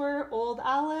say those were? Old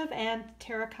olive and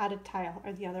terracotta tile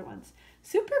are the other ones.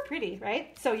 Super pretty,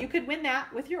 right? So you could win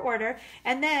that with your order.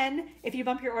 And then if you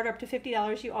bump your order up to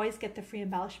 $50, you always get the free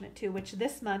embellishment too, which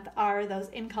this month are those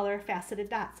in color faceted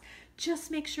dots. Just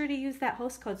make sure to use that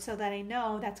host code so that I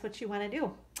know that's what you want to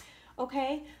do.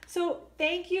 Okay, so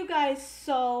thank you guys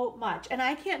so much. And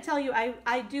I can't tell you,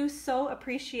 I do so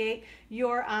appreciate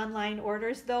your online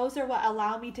orders. Those are what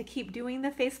allow me to keep doing the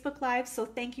Facebook Live. So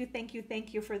thank you, thank you,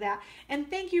 thank you for that. And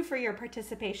thank you for your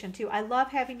participation too. I love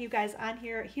having you guys on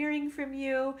here, hearing from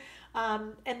you,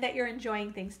 and that you're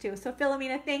enjoying things too. So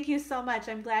Philomena, thank you so much.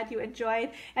 I'm glad you enjoyed,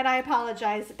 and I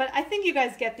apologize, but I think you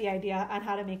guys get the idea on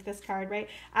how to make this card, right?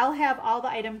 I'll have all the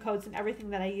item codes and everything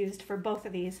that I used for both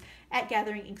of these at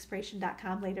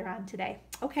gatheringinkspiration.com later on today.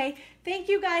 Okay, thank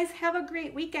you guys. Have a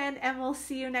great weekend, and we'll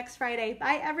see you next Friday.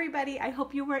 Bye, everybody. I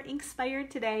hope you were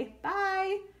inspired today.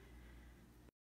 Bye.